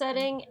modern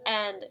setting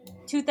and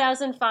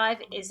 2005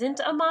 isn't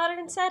a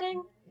modern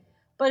setting,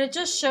 but it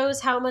just shows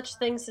how much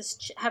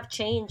things have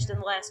changed in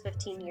the last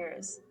 15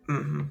 years,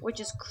 Mm-hmm. which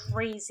is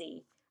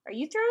crazy. Are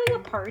you throwing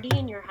a party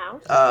in your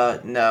house?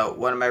 No.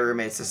 One of my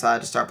roommates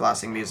decided to start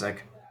blasting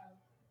music.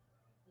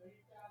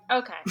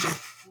 Okay.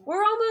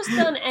 We're almost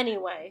done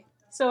anyway,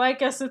 so I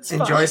guess it's fine.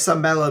 Enjoy some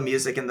mellow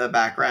music in the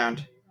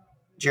background.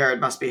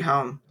 Jared must be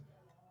home.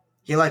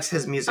 He likes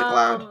his music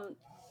loud.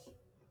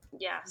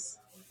 Yes.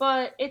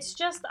 But it's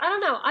just, I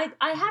don't know.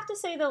 I have to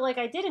say, though, like,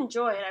 I did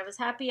enjoy it. I was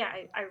happy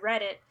I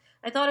read it.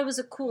 I thought it was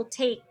a cool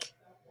take.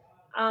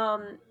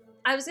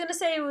 I was going to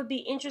say it would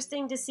be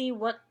interesting to see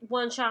what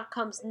one-shot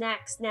comes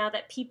next now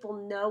that people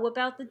know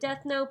about the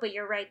Death Note, but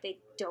you're right, they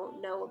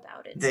don't know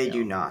about it They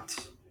still. do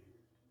not.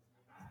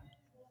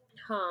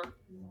 Huh.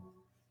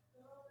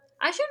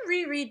 I should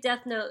reread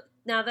Death Note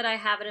now that I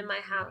have it in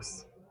my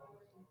house.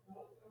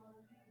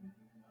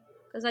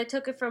 Because I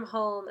took it from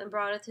home and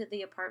brought it to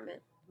the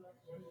apartment.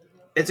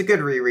 It's a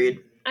good reread.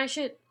 I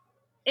should.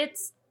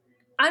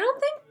 I don't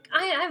think.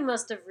 I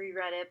must have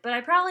reread it, but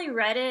I probably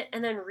read it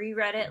and then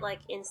reread it, like,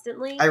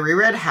 instantly. I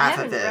reread half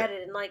I of haven't it read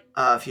it in, like,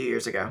 a few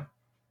years ago.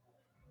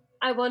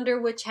 I wonder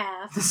which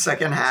half. The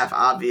second half,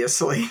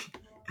 obviously.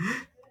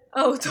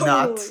 Oh, totally.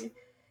 Not.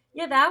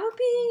 Yeah, that would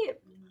be.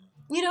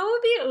 You know, it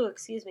would be. Oh,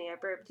 excuse me, I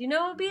burped. You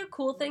know, it would be a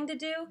cool thing to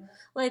do.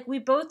 Like, we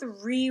both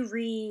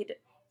reread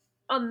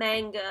a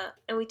manga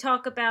and we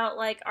talk about,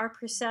 like, our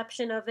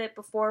perception of it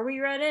before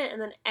we read it,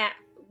 and then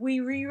we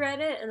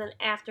reread it, and then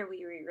after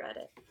we reread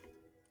it.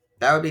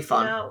 That would be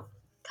fun. You know,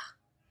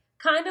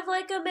 kind of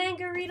like a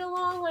manga read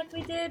along, like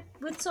we did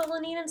with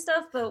Solanin and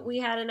stuff, but we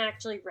hadn't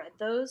actually read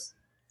those.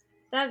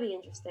 That'd be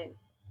interesting.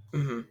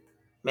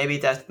 Maybe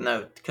Death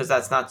Note, because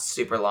that's not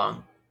super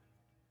long.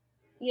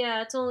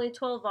 Yeah, it's only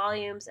 12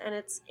 volumes, and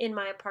it's in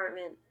my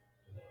apartment,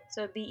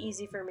 so it'd be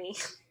easy for me.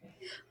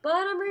 But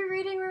I'm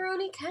rereading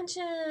Rurouni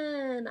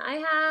Kenshin.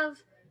 I have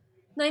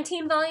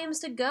 19 volumes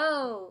to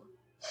go.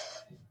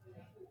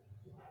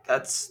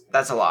 That's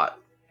a lot.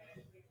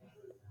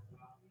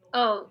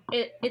 Oh,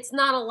 it's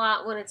not a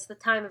lot when it's the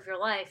time of your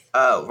life.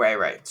 Oh,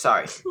 right.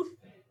 Sorry.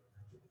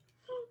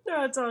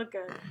 No, it's all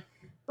good.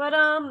 But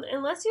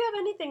unless you have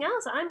anything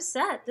else, I'm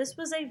set. This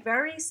was a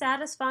very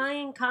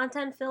satisfying,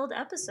 content-filled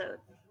episode.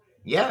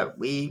 Yeah,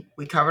 we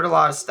covered a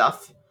lot of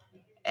stuff,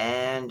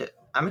 and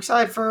I'm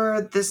excited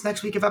for this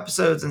next week of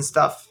episodes and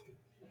stuff.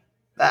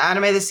 The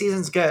anime this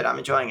season's good. I'm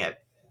enjoying it.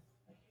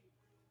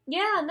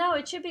 Yeah, no,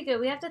 it should be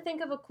good. We have to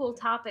think of a cool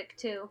topic,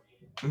 too.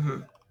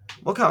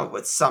 We'll come up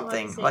with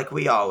something, like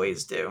we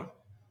always do.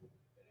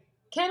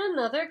 Can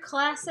another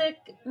classic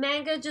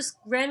manga just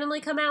randomly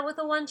come out with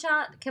a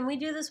one-shot? Can we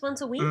do this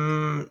once a week?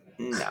 No.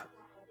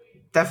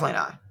 Definitely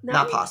not. No?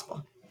 Not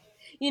possible.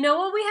 You know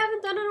what we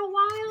haven't done in a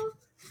while?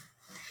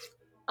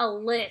 A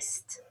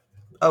list.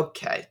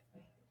 Okay.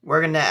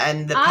 We're going to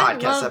end the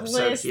podcast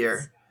episode lists.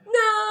 Here.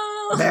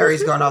 No!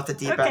 Mary's going off the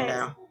deep end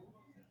now.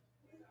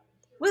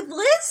 With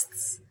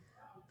lists?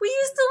 We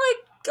used to,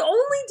 like,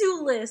 only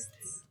do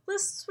lists.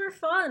 Lists were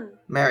fun.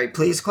 Mary,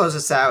 please close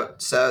us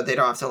out so they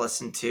don't have to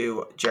listen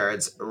to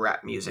Jared's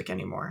rap music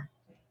anymore.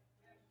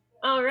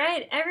 All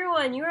right,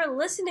 everyone, you are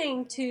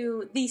listening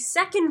to the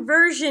second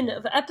version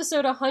of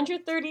episode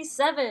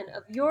 137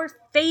 of your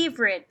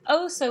favorite,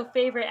 oh so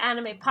favorite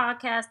anime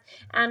podcast,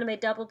 Anime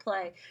Double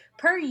Play.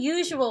 Per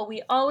usual,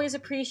 we always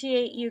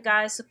appreciate you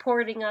guys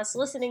supporting us,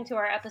 listening to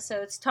our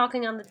episodes,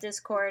 talking on the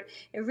Discord.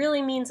 It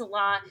really means a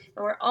lot,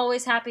 and we're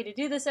always happy to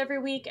do this every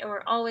week, and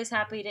we're always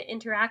happy to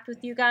interact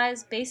with you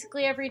guys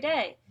basically every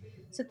day.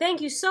 So thank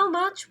you so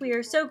much. We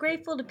are so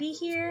grateful to be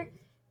here.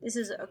 This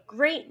is a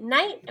great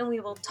night, and we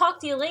will talk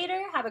to you later.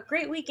 Have a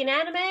great week in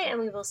anime, and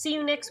we will see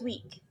you next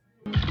week.